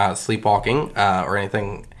 excuse me, sleepwalking, or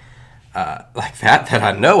anything like that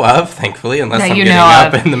I know of, thankfully, unless I'm getting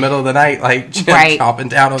up in the middle of the night, like chopping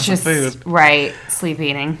down on some food. Right, sleep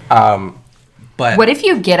eating. But what if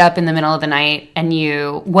you get up in the middle of the night and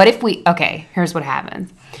here's what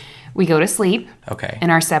happens. We go to sleep in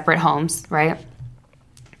our separate homes, right?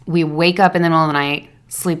 We wake up in the middle of the night,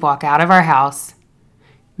 sleepwalk out of our house,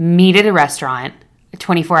 meet at a restaurant, a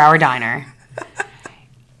 24-hour diner,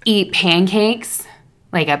 eat pancakes,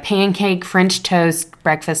 like a pancake French toast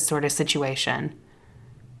breakfast sort of situation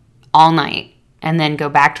all night, and then go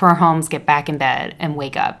back to our homes, get back in bed, and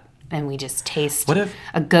wake up. And we just taste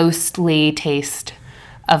a ghostly taste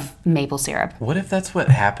of maple syrup. What if that's what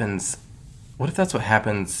happens? What if that's what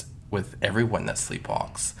happens with everyone that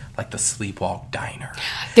sleepwalks? Like the sleepwalk diner.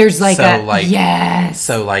 There's yes.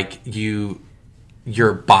 So like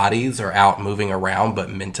your bodies are out moving around, but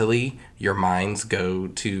mentally your minds go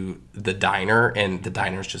to the diner, and the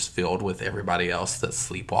diner's just filled with everybody else that's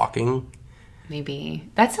sleepwalking. Maybe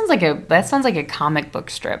that sounds like a comic book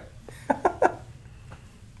strip.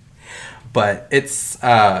 But it's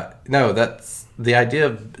no, that's the idea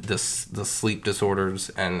of the sleep disorders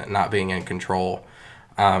and not being in control.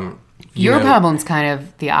 Your problem's kind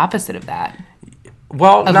of the opposite of that.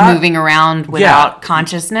 Well, of moving around without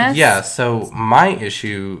consciousness. Yeah. So my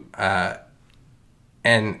issue,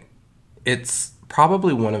 and it's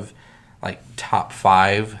probably one of like top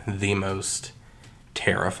 5 the most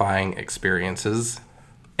terrifying experiences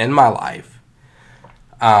in my life.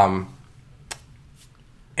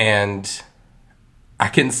 And I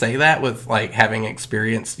can say that with like having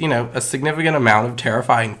experienced, a significant amount of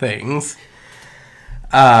terrifying things.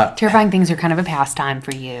 Terrifying things are kind of a pastime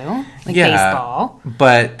for you, like baseball.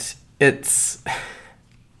 But it's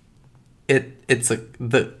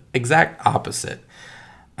the exact opposite.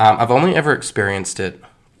 I've only ever experienced it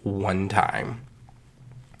one time,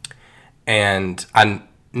 and I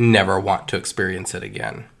never want to experience it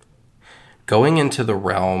again. Going into the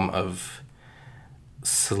realm of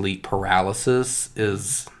sleep paralysis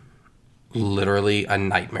is literally a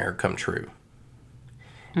nightmare come true.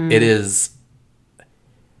 It is...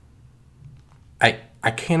 I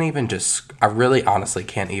really honestly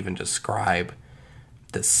can't even describe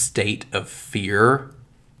the state of fear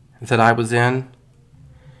that I was in.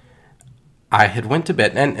 I had went to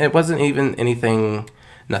bed, and it wasn't even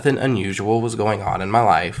nothing unusual was going on in my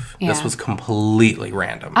life. Yeah. This was completely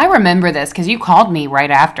random. I remember this because you called me right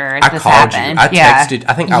after this happened. I texted,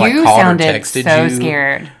 I think I called or texted you. You sounded so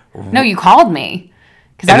scared. No, you called me.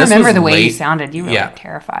 Because I remember the way you sounded. You were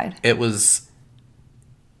terrified. It was...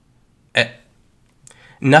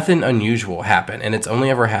 nothing unusual happened, and it's only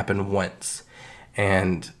ever happened once.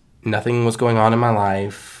 And nothing was going on in my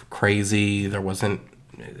life crazy. There wasn't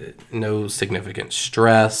no significant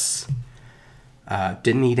stress.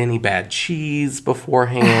 Didn't eat any bad cheese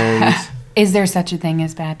beforehand. Is there such a thing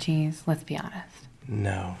as bad cheese? Let's be honest.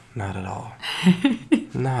 No, not at all.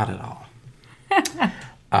 Not at all.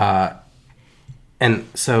 And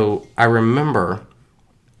so I remember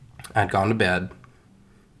I'd gone to bed,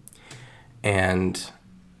 and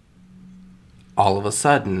all of a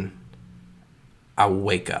sudden, I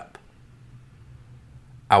wake up.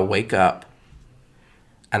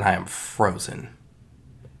 And I am frozen.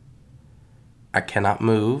 I cannot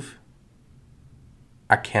move.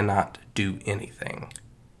 I cannot do anything.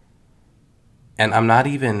 And I'm not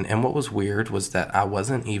even... And what was weird was that I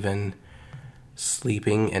wasn't even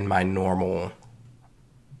sleeping in my normal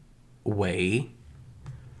way.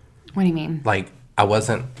 What do you mean? Like, I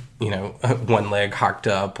wasn't, one leg hocked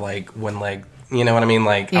up, like one leg... You know what I mean?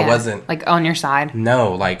 Like, I wasn't... Like, on your side?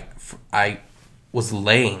 No, like, I was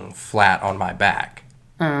laying flat on my back.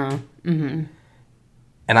 Mm-hmm.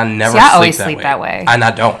 And I never sleep that way. And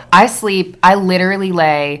I don't. I literally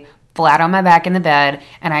lay flat on my back in the bed,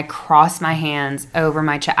 and I cross my hands over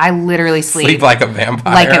my chest. I literally sleep like a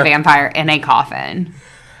vampire. Like a vampire in a coffin.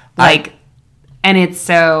 And it's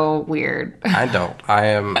so weird. I don't. I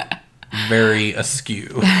am very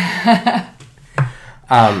askew.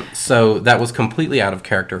 So that was completely out of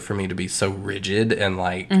character for me to be so rigid and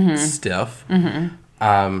like stiff. And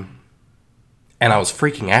I was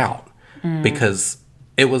freaking out because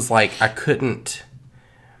it was like I couldn't.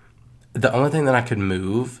 The only thing that I could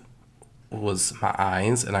move was my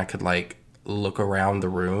eyes, and I could like look around the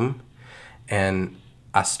room, and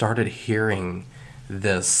I started hearing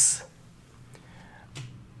this,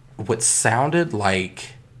 what sounded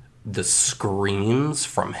like the screams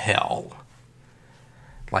from hell.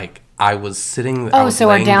 Like I was sitting. Oh, so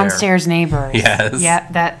our downstairs neighbors. Yes.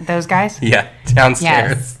 Yeah, those guys. Yeah,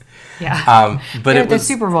 downstairs. Yes. Yeah. But they're it was the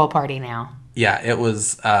Super Bowl party now. Yeah, it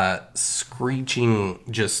was screeching,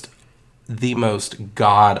 just the most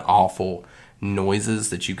god-awful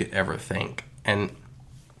noises that you could ever think. And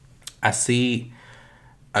I see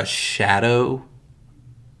a shadow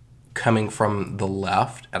coming from the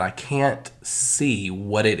left, and I can't see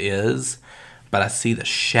what it is, but I see the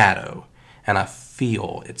shadow, and I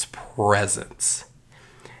feel its presence.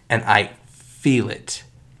 And I feel it,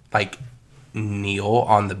 like, kneel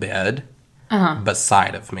on the bed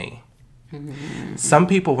beside of me. Some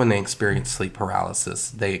people, when they experience sleep paralysis,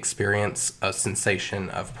 they experience a sensation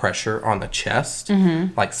of pressure on the chest,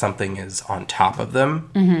 like something is on top of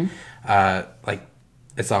them. Like,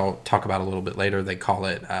 as I'll talk about a little bit later, they call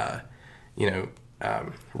it,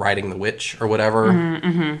 riding the witch or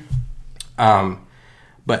whatever.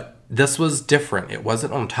 But this was different. It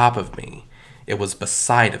wasn't on top of me. It was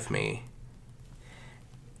beside of me.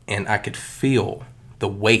 And I could feel the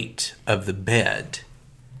weight of the bed.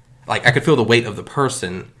 Like, I could feel the weight of the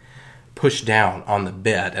person pushed down on the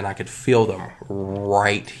bed, and I could feel them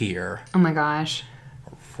right here. Oh, my gosh.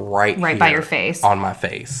 Right here. Right by your face. On my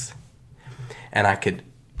face. And I could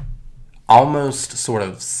almost sort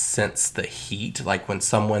of sense the heat. Like, when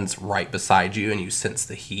someone's right beside you and you sense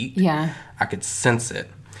the heat. Yeah. I could sense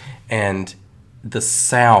it. And the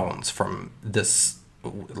sounds from this,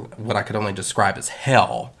 what I could only describe as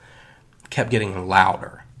hell, kept getting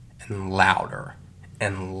louder and louder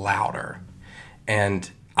and louder. And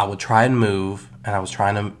I would try and move, and I was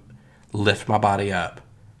trying to lift my body up,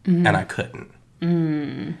 and I couldn't.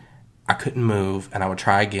 I couldn't move, and I would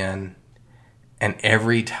try again. And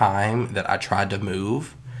every time that I tried to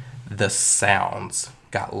move, the sounds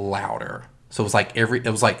got louder. So it was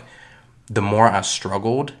like the more I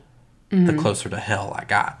struggled, the closer to hell I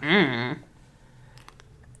got.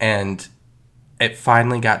 And it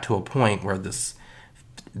finally got to a point where this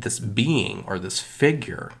being, or this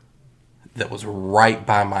figure that was right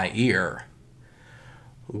by my ear,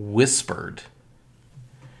 whispered,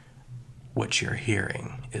 "What you're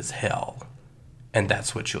hearing is hell, and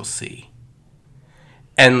that's what you'll see."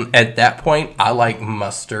 And at that point, I like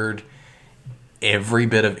mustered every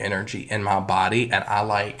bit of energy in my body, and I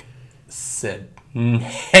like said,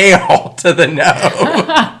 "Hell to the no."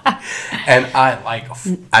 And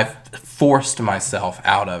I forced myself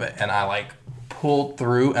out of it, and I like pulled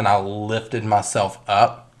through, and I lifted myself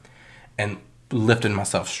up and lifted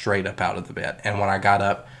myself straight up out of the bed. And when I got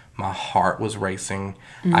up, my heart was racing.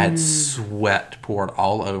 I had sweat poured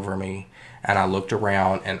all over me, and I looked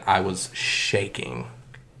around, and I was shaking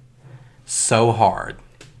so hard.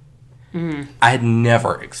 I had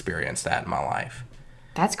never experienced that in my life.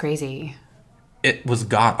 That's crazy. It was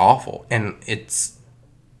god awful, and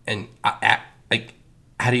like,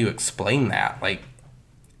 how do you explain that? Like,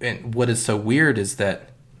 and what is so weird is that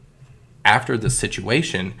after this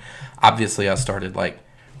situation, obviously I started like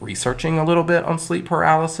researching a little bit on sleep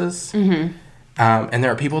paralysis, and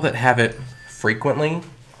there are people that have it frequently.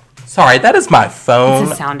 Sorry, that is my phone.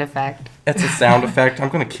 It's a sound effect. It's a sound effect. I'm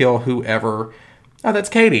going to kill whoever. Oh, that's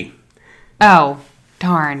Katie. Oh,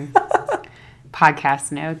 darn.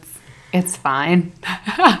 Podcast notes. It's fine.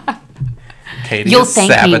 Katie You'll is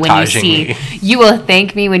thank me when you sabotaging me. You will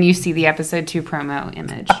thank me when you see the episode 2 promo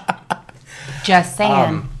image. Just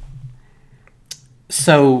saying.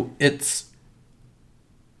 So it's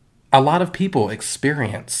a lot of people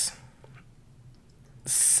experience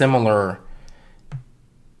similar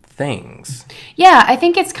things. Yeah, I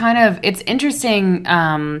think it's interesting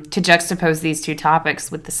to juxtapose these two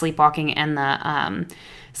topics with the sleepwalking and the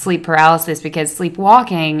sleep paralysis, because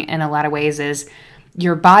sleepwalking in a lot of ways is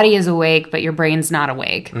your body is awake, but your brain's not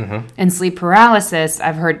awake. And sleep paralysis,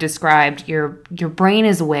 I've heard described, your brain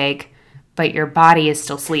is awake, but your body is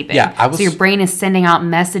still sleeping. Yeah, so your brain is sending out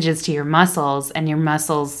messages to your muscles, and your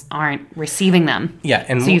muscles aren't receiving them. Yeah,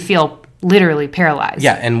 and so you feel literally paralyzed.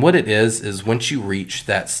 Yeah, and what it is once you reach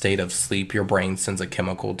that state of sleep, your brain sends a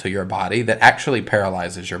chemical to your body that actually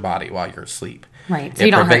paralyzes your body while you're asleep. Right, so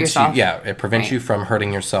you don't hurt yourself. It prevents you from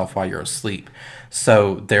hurting yourself while you're asleep.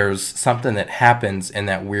 So there's something that happens in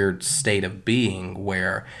that weird state of being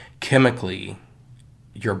where chemically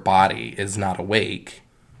your body is not awake,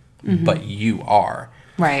 but you are.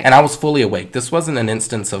 Right. And I was fully awake. This wasn't an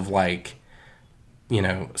instance of like, you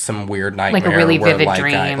know, some weird nightmare, like a really vivid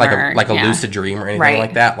dream, like a lucid dream or anything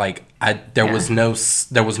like that. Like there was no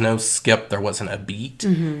skip, there wasn't a beat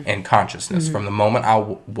in consciousness from the moment I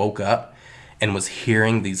woke up and was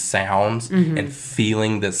hearing these sounds and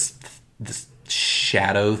feeling this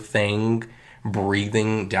shadow thing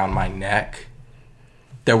breathing down my neck.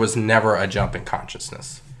 There was never a jump in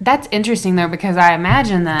consciousness. That's interesting, though, because I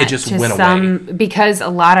imagine that it just went away. Because a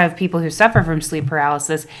lot of people who suffer from sleep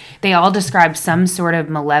paralysis, they all describe some sort of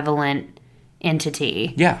malevolent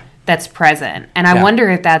entity that's present. And I wonder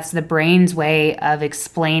if that's the brain's way of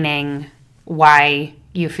explaining why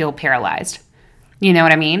you feel paralyzed. You know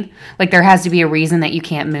what I mean? Like, there has to be a reason that you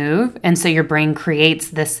can't move, and so your brain creates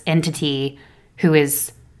this entity who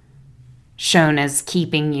is shown as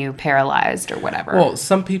keeping you paralyzed or whatever. Well,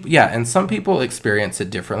 some people, and some people experience it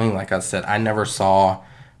differently. Like I said, I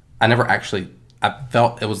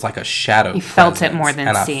felt it was like a shadow. You felt it more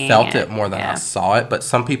than seeing it. And I felt it more than I saw it. But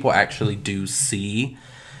some people actually do see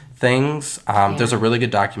things. There's a really good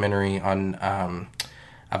documentary on,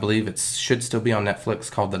 I believe it should still be on Netflix,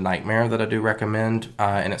 called The Nightmare, that I do recommend.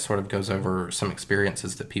 And it sort of goes over some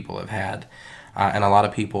experiences that people have had. And a lot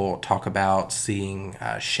of people talk about seeing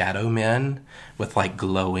shadow men with like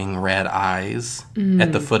glowing red eyes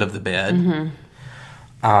at the foot of the bed.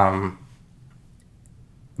 But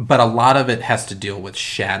a lot of it has to deal with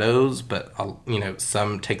shadows, but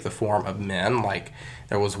some take the form of men. Like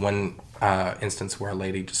there was one instance where a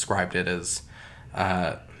lady described it as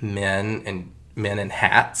men in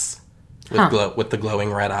hats with the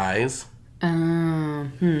glowing red eyes.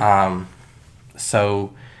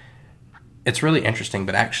 So it's really interesting,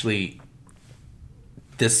 but actually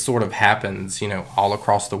this sort of happens, all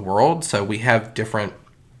across the world. So we have different,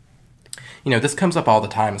 this comes up all the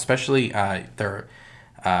time, especially there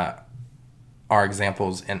are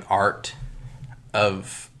examples in art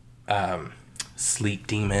of sleep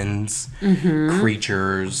demons,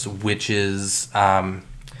 creatures, witches.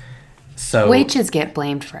 So witches get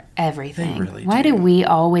blamed for everything. They really Why do we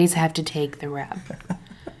always have to take the rap?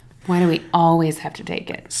 Why do we always have to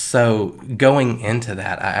take it? So going into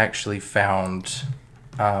that, I actually found...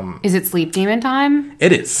 is it sleep demon time?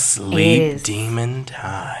 It is sleep demon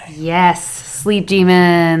time. Yes, sleep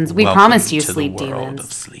demons. We promised you sleep demons. Welcome to the world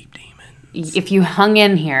of sleep demons. If you hung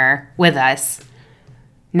in here with us,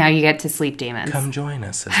 now you get to sleep demons. Come join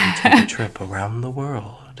us as we take a trip around the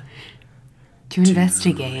world. To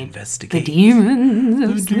investigate the demons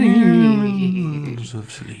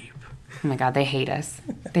of sleep. Oh my God, they hate us.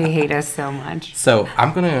 They hate us so much. So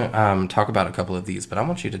I'm going to talk about a couple of these, but I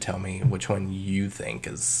want you to tell me which one you think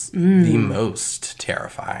is the most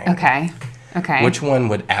terrifying. Okay. Which one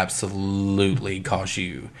would absolutely cause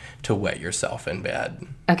you to wet yourself in bed?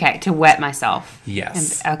 Okay, to wet myself.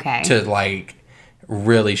 Yes. Okay. To like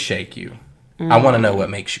really shake you. I want to know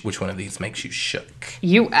which one of these makes you shook.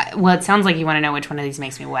 Well, it sounds like you want to know which one of these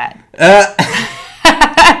makes me wet.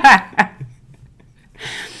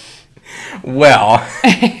 Well,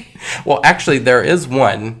 actually, there is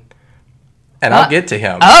one, and I'll get to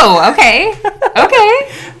him. Oh, okay.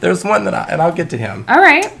 Okay. There's one and I'll get to him. All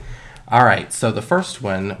right. So the first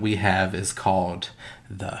one we have is called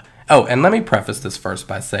and let me preface this first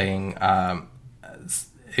by saying,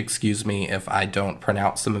 excuse me if I don't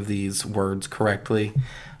pronounce some of these words correctly.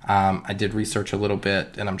 I did research a little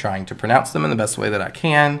bit, and I'm trying to pronounce them in the best way that I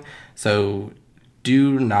can. So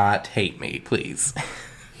do not hate me, please.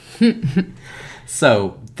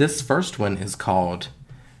 So this first one is called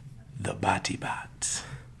the Batibot.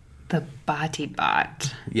 The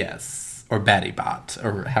Batibot. Yes, or Batibot,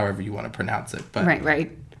 or however you want to pronounce it. But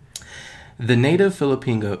right. The native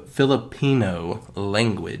Filipino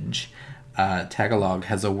language, Tagalog,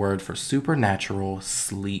 has a word for supernatural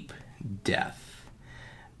sleep death.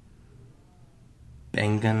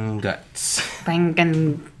 Bangangut.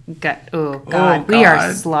 Bangangut. Oh, God. We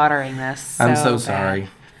are slaughtering this. I'm so sorry.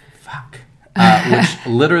 Fuck. Which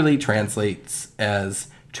literally translates as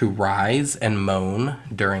to rise and moan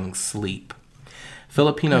during sleep.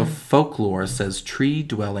 Filipino folklore says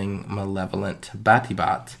tree-dwelling malevolent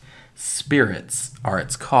Batibat spirits are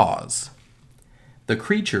its cause. The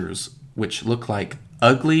creatures, which look like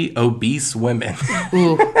ugly, obese women,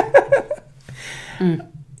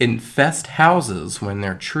 infest houses when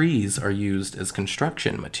their trees are used as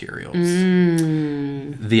construction materials.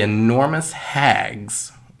 The enormous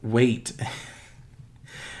hags wait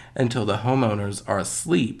until the homeowners are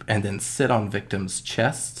asleep and then sit on victims'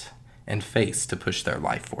 chest and face to push their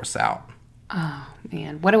life force out. Oh,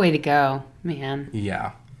 man. What a way to go, man.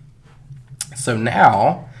 Yeah. So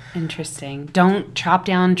now... Interesting. Don't chop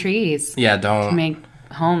down trees. Yeah, don't. To make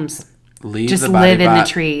homes. Just live in the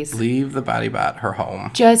trees. Leave the body bot her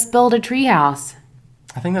home. Just build a tree house.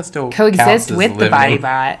 I think that still coexist with the body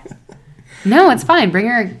bot. No, it's fine. Bring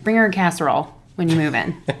her a casserole when you move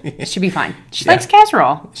in. It should be fine. She likes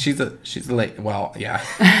casserole. She's late. Well, yeah.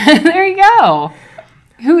 There you go.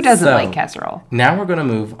 Who doesn't like casserole? Now we're going to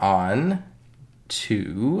move on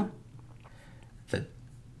to the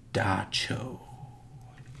dacho.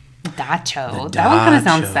 Dacho. That one kind of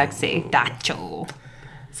sounds sexy. Dacho.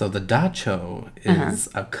 So the dacho is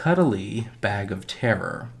a cuddly bag of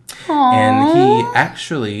terror. Aww. And he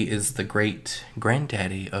actually is the great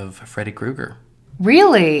granddaddy of Freddy Krueger.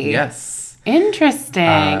 Really? Yes. Interesting.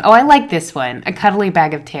 I like this one. A cuddly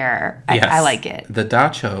bag of terror. Yes. I like it. The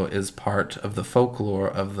dacho is part of the folklore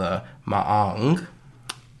of the Maang,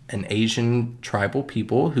 an Asian tribal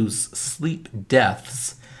people whose sleep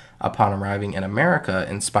deaths upon arriving in America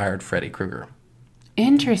inspired Freddy Krueger.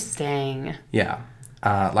 Interesting. Yeah.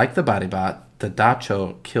 Like the body bot, the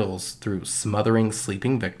dacho kills through smothering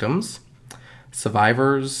sleeping victims.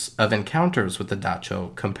 Survivors of encounters with the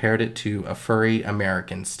dacho compared it to a furry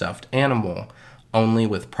American stuffed animal, only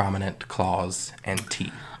with prominent claws and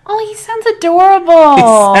teeth. Oh, he sounds adorable. He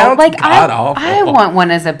sounds god-awful. I want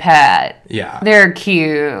one as a pet. Yeah. They're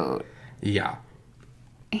cute. Yeah.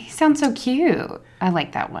 He sounds so cute. I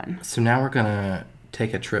like that one. So now we're going to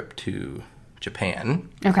take a trip to Japan.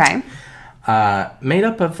 Okay. Made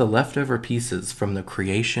up of the leftover pieces from the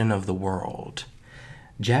creation of the world.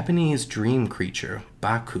 Japanese dream creature,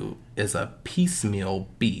 Baku, is a piecemeal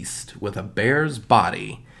beast with a bear's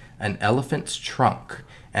body, an elephant's trunk,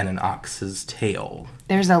 and an ox's tail.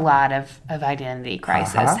 There's a lot of identity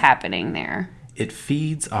crisis happening there. It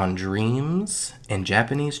feeds on dreams, and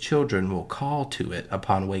Japanese children will call to it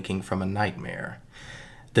upon waking from a nightmare.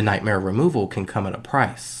 The nightmare removal can come at a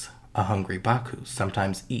price. A hungry Baku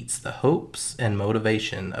sometimes eats the hopes and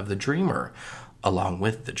motivation of the dreamer along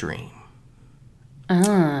with the dream.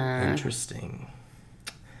 Interesting.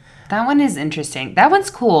 That one is interesting. That one's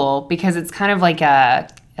cool because it's kind of like a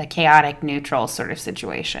chaotic neutral sort of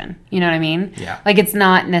situation. You know what I mean? Yeah. Like it's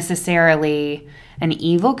not necessarily an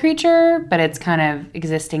evil creature, but it's kind of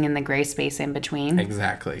existing in the gray space in between.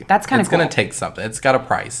 Exactly. That's kind of cool. It's going to take something. It's got a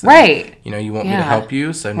price. Right. You know, you want me to help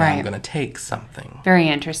you, so now I'm going to take something. Very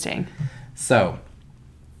interesting. So,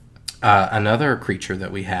 another creature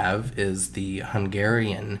that we have is the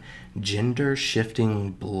Hungarian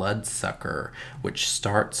gender-shifting bloodsucker, which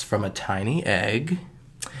starts from a tiny egg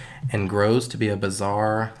and grows to be a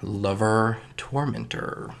bizarre lover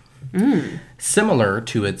tormentor. Similar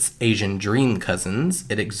to its Asian dream cousins,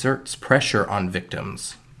 it exerts pressure on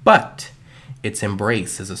victims, but its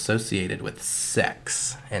embrace is associated with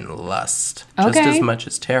sex and lust, just as much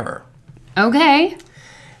as terror. Okay.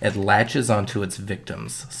 It latches onto its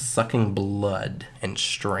victims, sucking blood and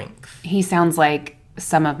strength. He sounds like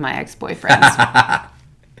some of my ex-boyfriends.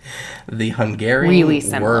 The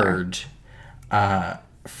Hungarian word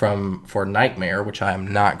for nightmare, which I am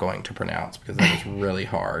not going to pronounce because that is really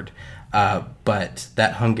hard. But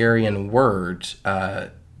that Hungarian word,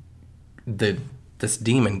 this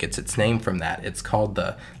demon gets its name from that. It's called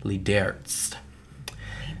the Lidertz.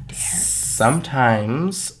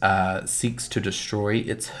 Sometimes seeks to destroy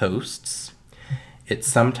its hosts. It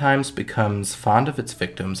sometimes becomes fond of its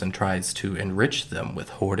victims and tries to enrich them with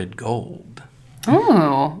hoarded gold.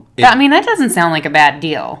 Oh, that doesn't sound like a bad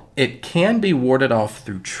deal. It can be warded off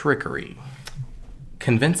through trickery.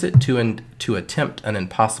 Convince it to attempt an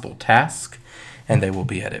impossible task, and they will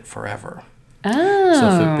be at it forever. Oh. So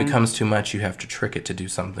if it becomes too much, you have to trick it to do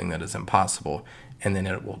something that is impossible, and then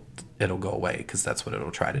it'll go away, because that's what it'll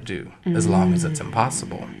try to do, as long as it's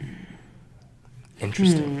impossible.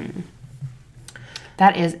 Interesting.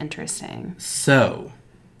 That is interesting. So,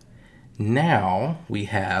 now we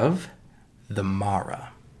have the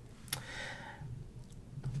Mara.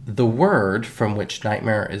 The word from which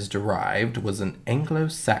nightmare is derived was an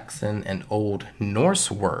Anglo-Saxon and Old Norse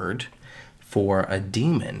word for a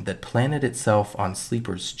demon that planted itself on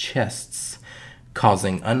sleepers' chests,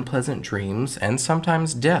 causing unpleasant dreams and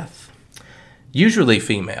sometimes death. Usually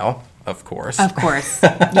female, of course. Of course.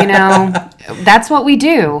 That's what we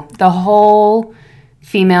do. The whole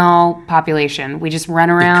female population. We just run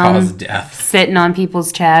around cause death. sitting on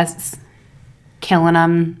people's chests. killing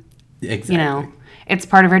them. Exactly. You know, it's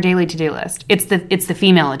part of our daily to-do list. It's the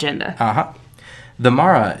female agenda. Uh-huh. The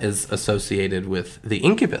Mara is associated with the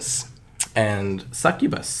incubus and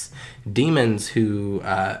succubus, demons who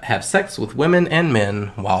have sex with women and men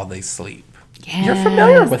while they sleep. Yes. You're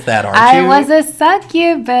familiar with that, aren't I you? was a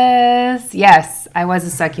succubus. Yes, I was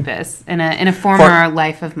a succubus in a former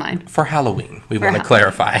life of mine. For Halloween, we want to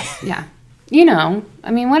clarify. Yeah. You know,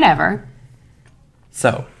 I mean, whatever.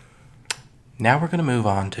 So, now we're going to move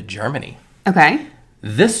on to Germany. Okay.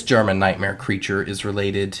 This German nightmare creature is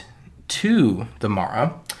related to the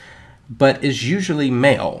Mara, but is usually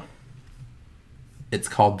male. It's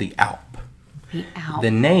called the Alp. The Alp.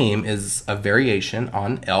 The name is a variation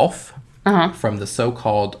on elf from the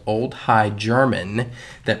so-called Old High German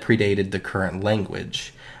that predated the current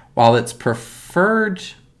language. While its preferred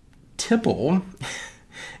tipple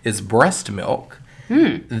is breast milk,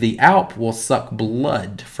 the Alp will suck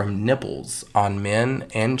blood from nipples on men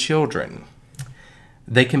and children.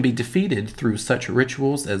 They can be defeated through such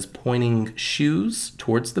rituals as pointing shoes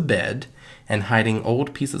towards the bed and hiding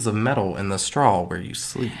old pieces of metal in the straw where you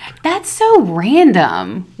sleep. That's so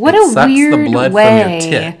random. What It a sucks weird the blood way. from your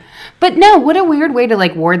tit. But no, what a weird way to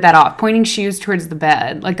like ward that off. Pointing shoes towards the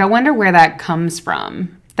bed. Like I wonder where that comes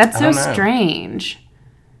from. That's so strange.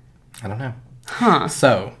 I don't know. Huh.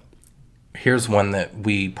 So, here's one that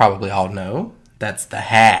we probably all know. That's the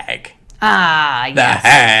hag. Ah, yes. The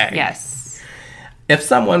hag. Yes. If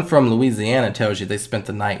someone from Louisiana tells you they spent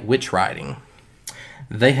the night witch riding,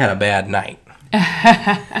 they had a bad night.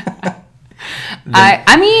 I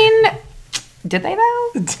mean, did they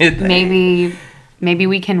though? Did they? Maybe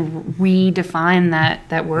we can redefine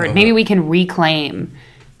that word. Maybe we can reclaim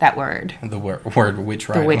that word. The word witch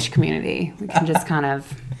riding. The witch community. We can just kind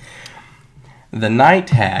of... The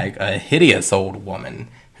night hag, a hideous old woman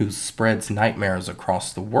who spreads nightmares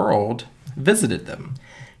across the world, visited them.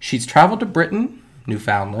 She's traveled to Britain,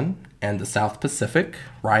 Newfoundland, and the South Pacific,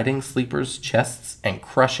 riding sleepers' chests and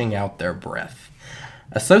crushing out their breath.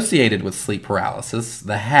 Associated with sleep paralysis,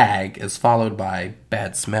 the hag is followed by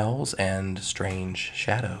bad smells and strange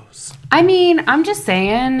shadows. I mean, I'm just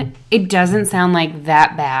saying, it doesn't sound like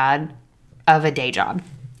that bad of a day job.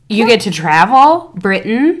 You get to travel,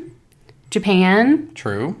 Britain, Japan.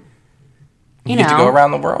 True. You get to know, go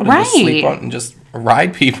around the world and just sleep on and just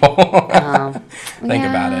ride people. Think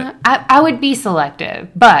about it. I would be selective,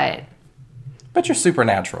 but you're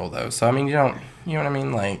supernatural though, so I mean you know what I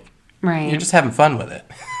mean? Like right. You're just having fun with it.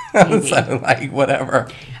 So, like whatever.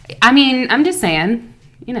 I mean, I'm just saying,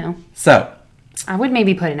 you know. So I would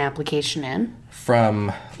maybe put an application in.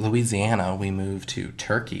 From Louisiana, we move to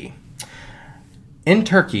Turkey. In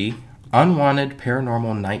Turkey, unwanted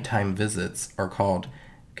paranormal nighttime visits are called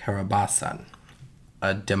karabasan.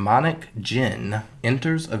 A demonic jinn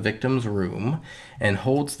enters a victim's room and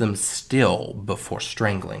holds them still before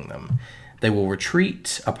strangling them. They will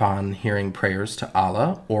retreat upon hearing prayers to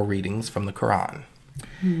Allah or readings from the Quran.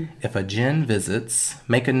 If a jinn visits,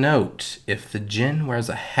 make a note if the jinn wears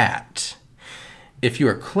a hat. If you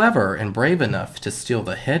are clever and brave enough to steal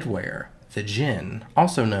the headwear, the jinn,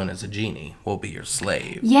 also known as a genie, will be your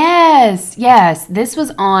slave. Yes. This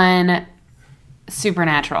was on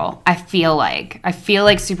Supernatural. I feel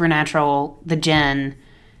like Supernatural, the jinn,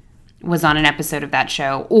 was on an episode of that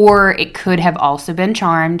show. Or it could have also been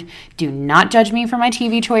Charmed. Do not judge me for my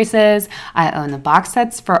TV choices. I own the box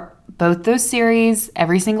sets for both those series,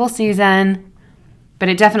 every single season. But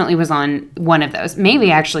it definitely was on one of those.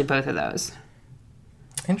 Maybe actually both of those.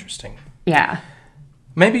 Interesting. Yeah.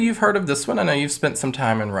 Maybe you've heard of this one. I know you've spent some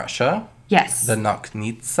time in Russia. Yes. The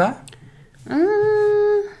Noknitsa.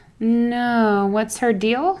 No. What's her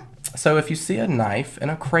deal? So if you see a knife in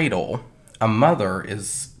a cradle, a mother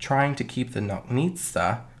is trying to keep the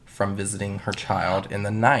Noknitsa from visiting her child in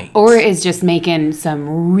the night. Or is just making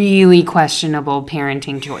some really questionable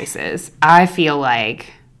parenting choices. I feel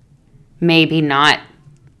like maybe not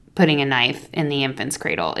putting a knife in the infant's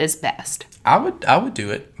cradle is best. I would do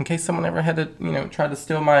it in case someone ever had to, try to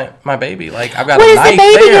steal my baby. Like I've got what a is knife the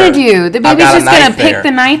baby there. gonna do? The baby's just gonna pick the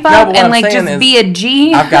knife up and like just be a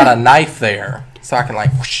G. I've got a knife there, so I can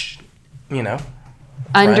like whoosh,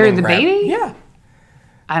 under the baby. Yeah.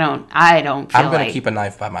 I don't feel I'm gonna like keep a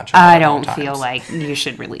knife by my child. I don't feel like you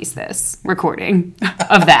should release this recording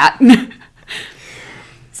of that.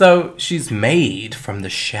 So she's made from the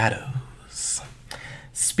shadows,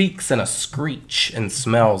 speaks in a screech, and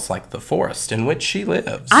smells like the forest in which she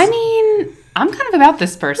lives. I mean, I'm kind of about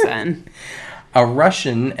this person. A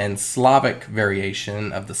Russian and Slavic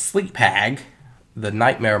variation of the sleep hag, the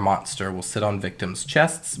nightmare monster will sit on victims'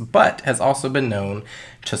 chests, but has also been known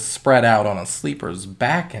to spread out on a sleeper's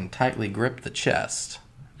back and tightly grip the chest.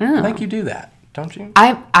 Oh. I think you do that, don't you?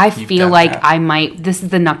 I feel like that? I might. This is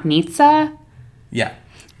the Noknitsa. Yeah.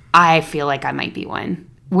 I feel like I might be one.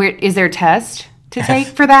 Where is there a test to take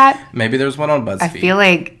for that? Maybe there's one on BuzzFeed. I feel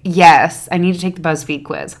like, yes, I need to take the BuzzFeed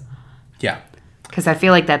quiz. Yeah. Because I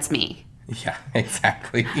feel like that's me. Yeah,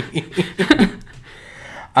 exactly.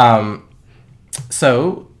 And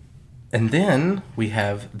then we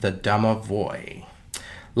have the Domovoi.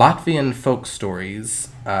 Latvian folk stories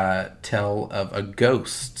tell of a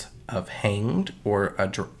ghost of a hanged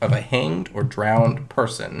or drowned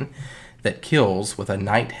person that kills with a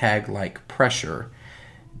night hag-like pressure,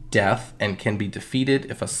 death, and can be defeated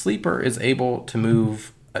if a sleeper is able to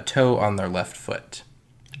move a toe on their left foot.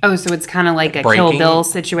 Oh, so it's kind of like a Breaking. Kill Bill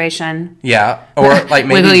situation. Yeah, or like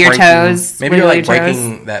maybe wiggle your breaking, toes. Maybe wiggle you're like your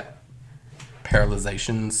breaking toes. that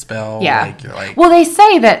paralyzation spell. Yeah. Like you're like, well, they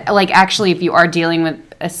say that like actually, if you are dealing with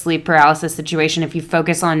a sleep paralysis situation, if you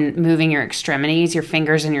focus on moving your extremities, your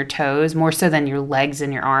fingers and your toes, more so than your legs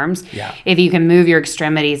and your arms, yeah. if you can move your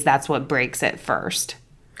extremities, that's what breaks it first.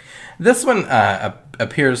 This one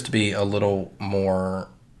appears to be a little more,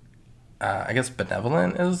 I guess,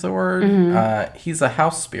 benevolent is the word. Mm-hmm. He's a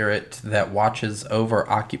house spirit that watches over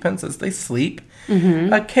occupants as they sleep,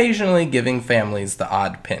 mm-hmm. occasionally giving families the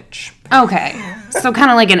odd pinch. Okay, so kind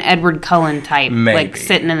of like an Edward Cullen type, Maybe. like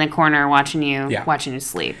sitting in the corner watching you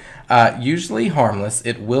sleep. Usually harmless,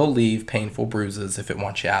 it will leave painful bruises if it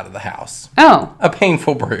wants you out of the house. Oh. A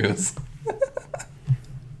painful bruise.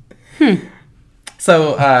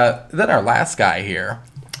 So then our last guy here.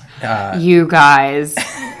 You guys,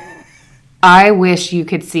 I wish you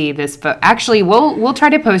could see this. Actually, we'll try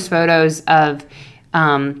to post photos of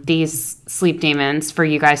these sleep demons for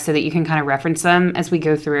you guys so that you can kind of reference them as we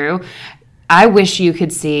go through. I wish you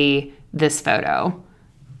could see this photo.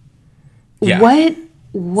 Yeah.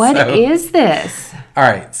 What is this? All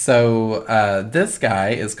right, so this guy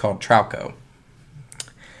is called Trauco.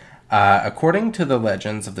 According to the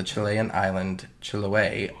legends of the Chilean island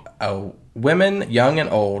Chiloé, women, young and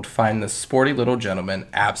old, find this sporty little gentleman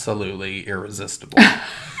absolutely irresistible.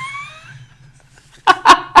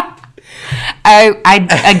 I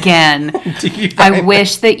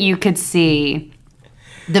wish that you could see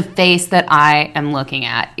the face that I am looking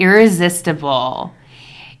at. Irresistible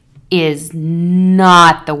is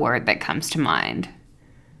not the word that comes to mind.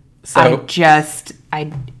 So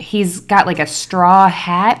he's got like a straw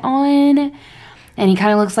hat on, and he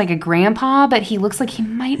kind of looks like a grandpa, but he looks like he's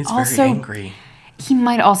very angry. He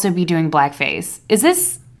might also be doing blackface.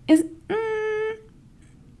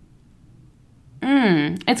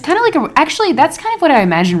 It's kind of like actually, that's kind of what I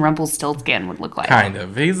imagine Rumpelstiltskin would look like. Kind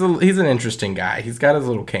of. He's an interesting guy. He's got his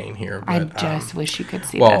little cane here. But, I just wish you could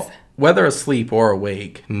see this. Whether asleep or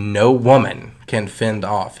awake, no woman can fend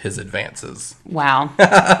off his advances. Wow.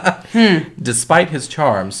 Despite his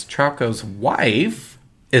charms, Trauco's wife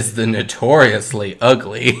is the notoriously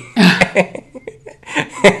ugly.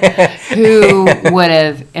 Who would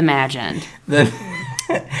have imagined?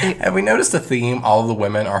 Have we noticed a theme? All of the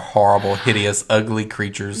women are horrible, hideous, ugly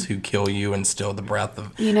creatures who kill you and steal the breath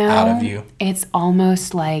out of you. It's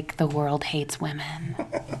almost like the world hates women.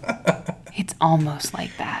 It's almost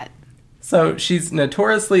like that. So she's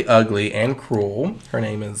notoriously ugly and cruel. Her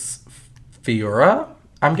name is Fiora,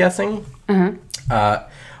 I'm guessing. Mm-hmm.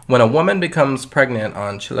 When a woman becomes pregnant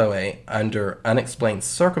on Chiloé under unexplained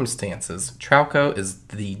circumstances, Trauco is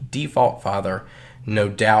the default father, no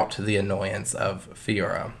doubt the annoyance of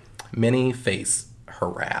Fiora. Many face her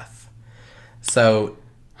wrath. So,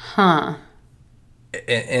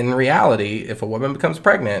 in reality, if a woman becomes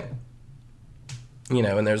pregnant,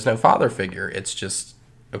 and there's no father figure, it's just,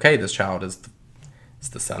 okay, this child is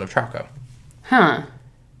the son of Trauco. Huh.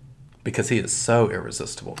 Because he is so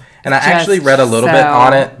irresistible. And I actually read a little bit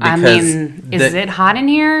on it because... is it hot in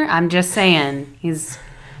here? I'm just saying.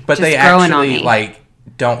 But just they growing on actually, me.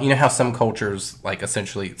 don't... You know how some cultures,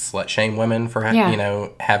 essentially slut-shame women for,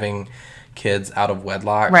 having kids out of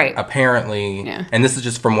wedlock? Right. Apparently, and this is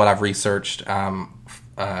just from what I've researched, if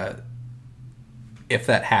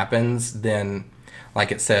that happens, then,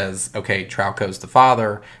 it says, okay, Trauco's the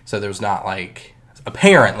father, so there's not,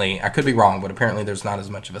 apparently, I could be wrong, but apparently there's not as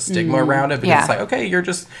much of a stigma around it, because it's okay, you're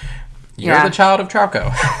the child of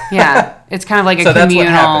Trauco. Yeah, it's kind of like a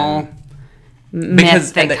communal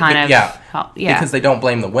myth that because they don't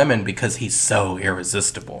blame the women because he's so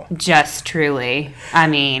irresistible. Just truly. I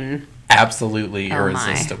mean... Absolutely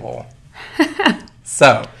irresistible.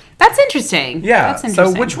 So... That's interesting. Yeah. That's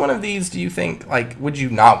interesting. So which one of these do you think, would you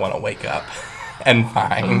not want to wake up and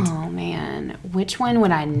find? Oh, man. which one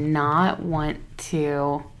would I not want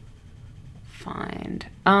to find?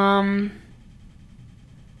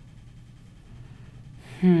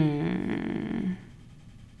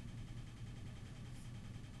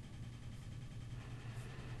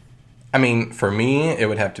 I mean, for me, it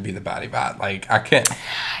would have to be the body bot. Like, I can't.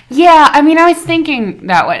 Yeah, I mean, I was thinking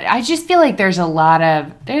that way. I just feel like there's a lot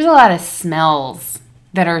of smells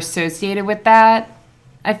that are associated with that.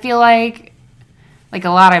 I feel like a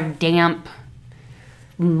lot of damp,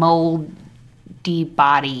 moldy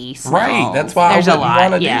body smells. Right, that's why there's I wouldn't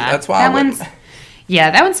want to do. Yeah, That's why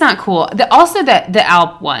that one's not cool. Also, the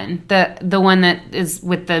Alp one, the one that is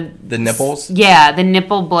with the nipples. Yeah, the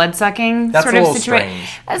nipple blood sucking That's sort a of little situation.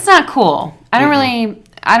 strange. That's not cool. I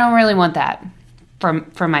don't really want that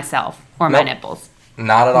for myself or my nipples.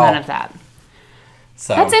 Not at all. None of that.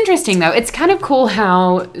 So That's interesting, though. It's kind of cool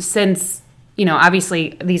how, since,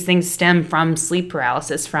 obviously these things stem from sleep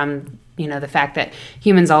paralysis, from, the fact that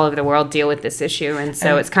humans all over the world deal with this issue. And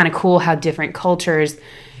so it's kind of cool how different cultures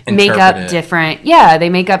make up different,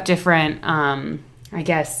 I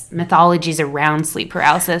guess, mythologies around sleep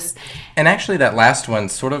paralysis. And actually, that last one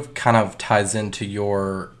sort of kind of ties into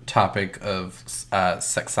your topic of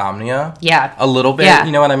sexsomnia. Yeah. A little bit, Yeah.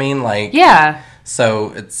 You know what I mean? Like, Yeah.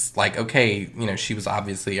 So it's like, okay, she was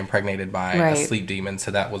obviously impregnated by a sleep demon, so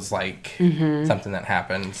that was like something that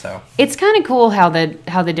happened. So it's kind of cool how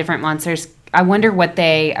the different monsters. I wonder what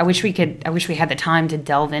I wish we had the time to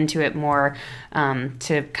delve into it more,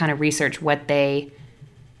 to kind of research what they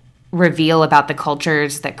reveal about the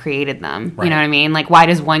cultures that created them. Right. You know what I mean? Like, why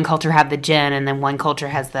does one culture have the djinn and then one culture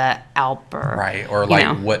has the alp? Or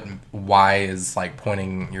like, why is like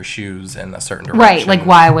pointing your shoes in a certain direction? Right, like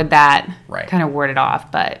why would that kind of ward it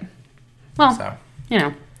off? But, well,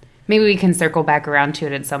 maybe we can circle back around to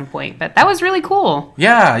it at some point. But that was really cool.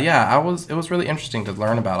 Yeah. It was really interesting to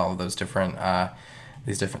learn about all of those different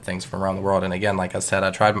these different things from around the world. And again, like I said, I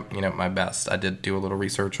tried my best. I did do a little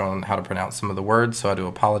research on how to pronounce some of the words, so I do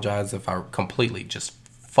apologize if I completely just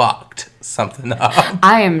fucked something up.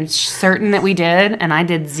 I am certain that we did, and I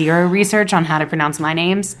did zero research on how to pronounce my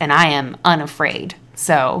names, and I am unafraid.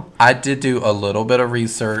 So I did do a little bit of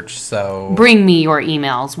research, so bring me your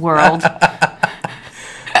emails, world.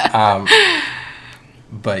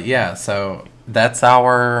 But yeah, so that's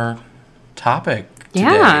our topic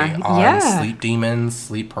today on sleep demons,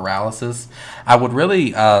 sleep paralysis. I would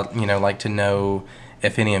really, like to know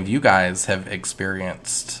if any of you guys have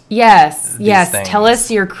experienced Yes. things. Tell us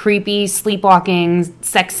your creepy sleepwalking,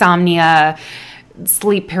 sexsomnia,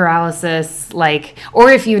 sleep paralysis, or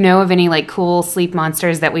if you know of any cool sleep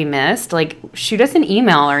monsters that we missed, shoot us an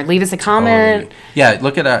email or leave us a comment.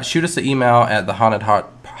 Totally. Yeah, shoot us an email at the Haunted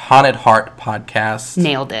Heart Podcast.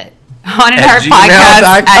 Nailed it. Haunted Heart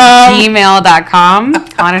Podcast at gmail.com.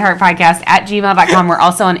 Haunted Heart Podcast at gmail.com. We're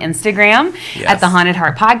also on Instagram at the Haunted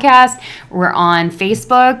Heart Podcast. We're on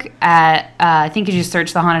Facebook at, I think you just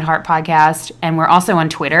search the Haunted Heart Podcast. And we're also on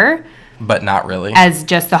Twitter. But not really. As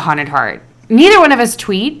just the Haunted Heart. Neither one of us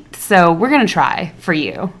tweet, so we're going to try for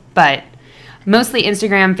you. But mostly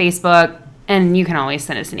Instagram, Facebook, and you can always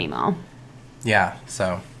send us an email. Yeah,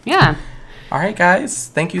 so. Yeah. All right, guys.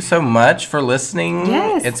 Thank you so much for listening.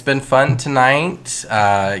 Yes. It's been fun tonight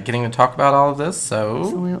getting to talk about all of this. So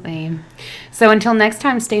Absolutely. So until next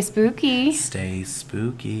time, stay spooky. Stay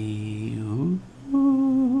spooky. Ooh.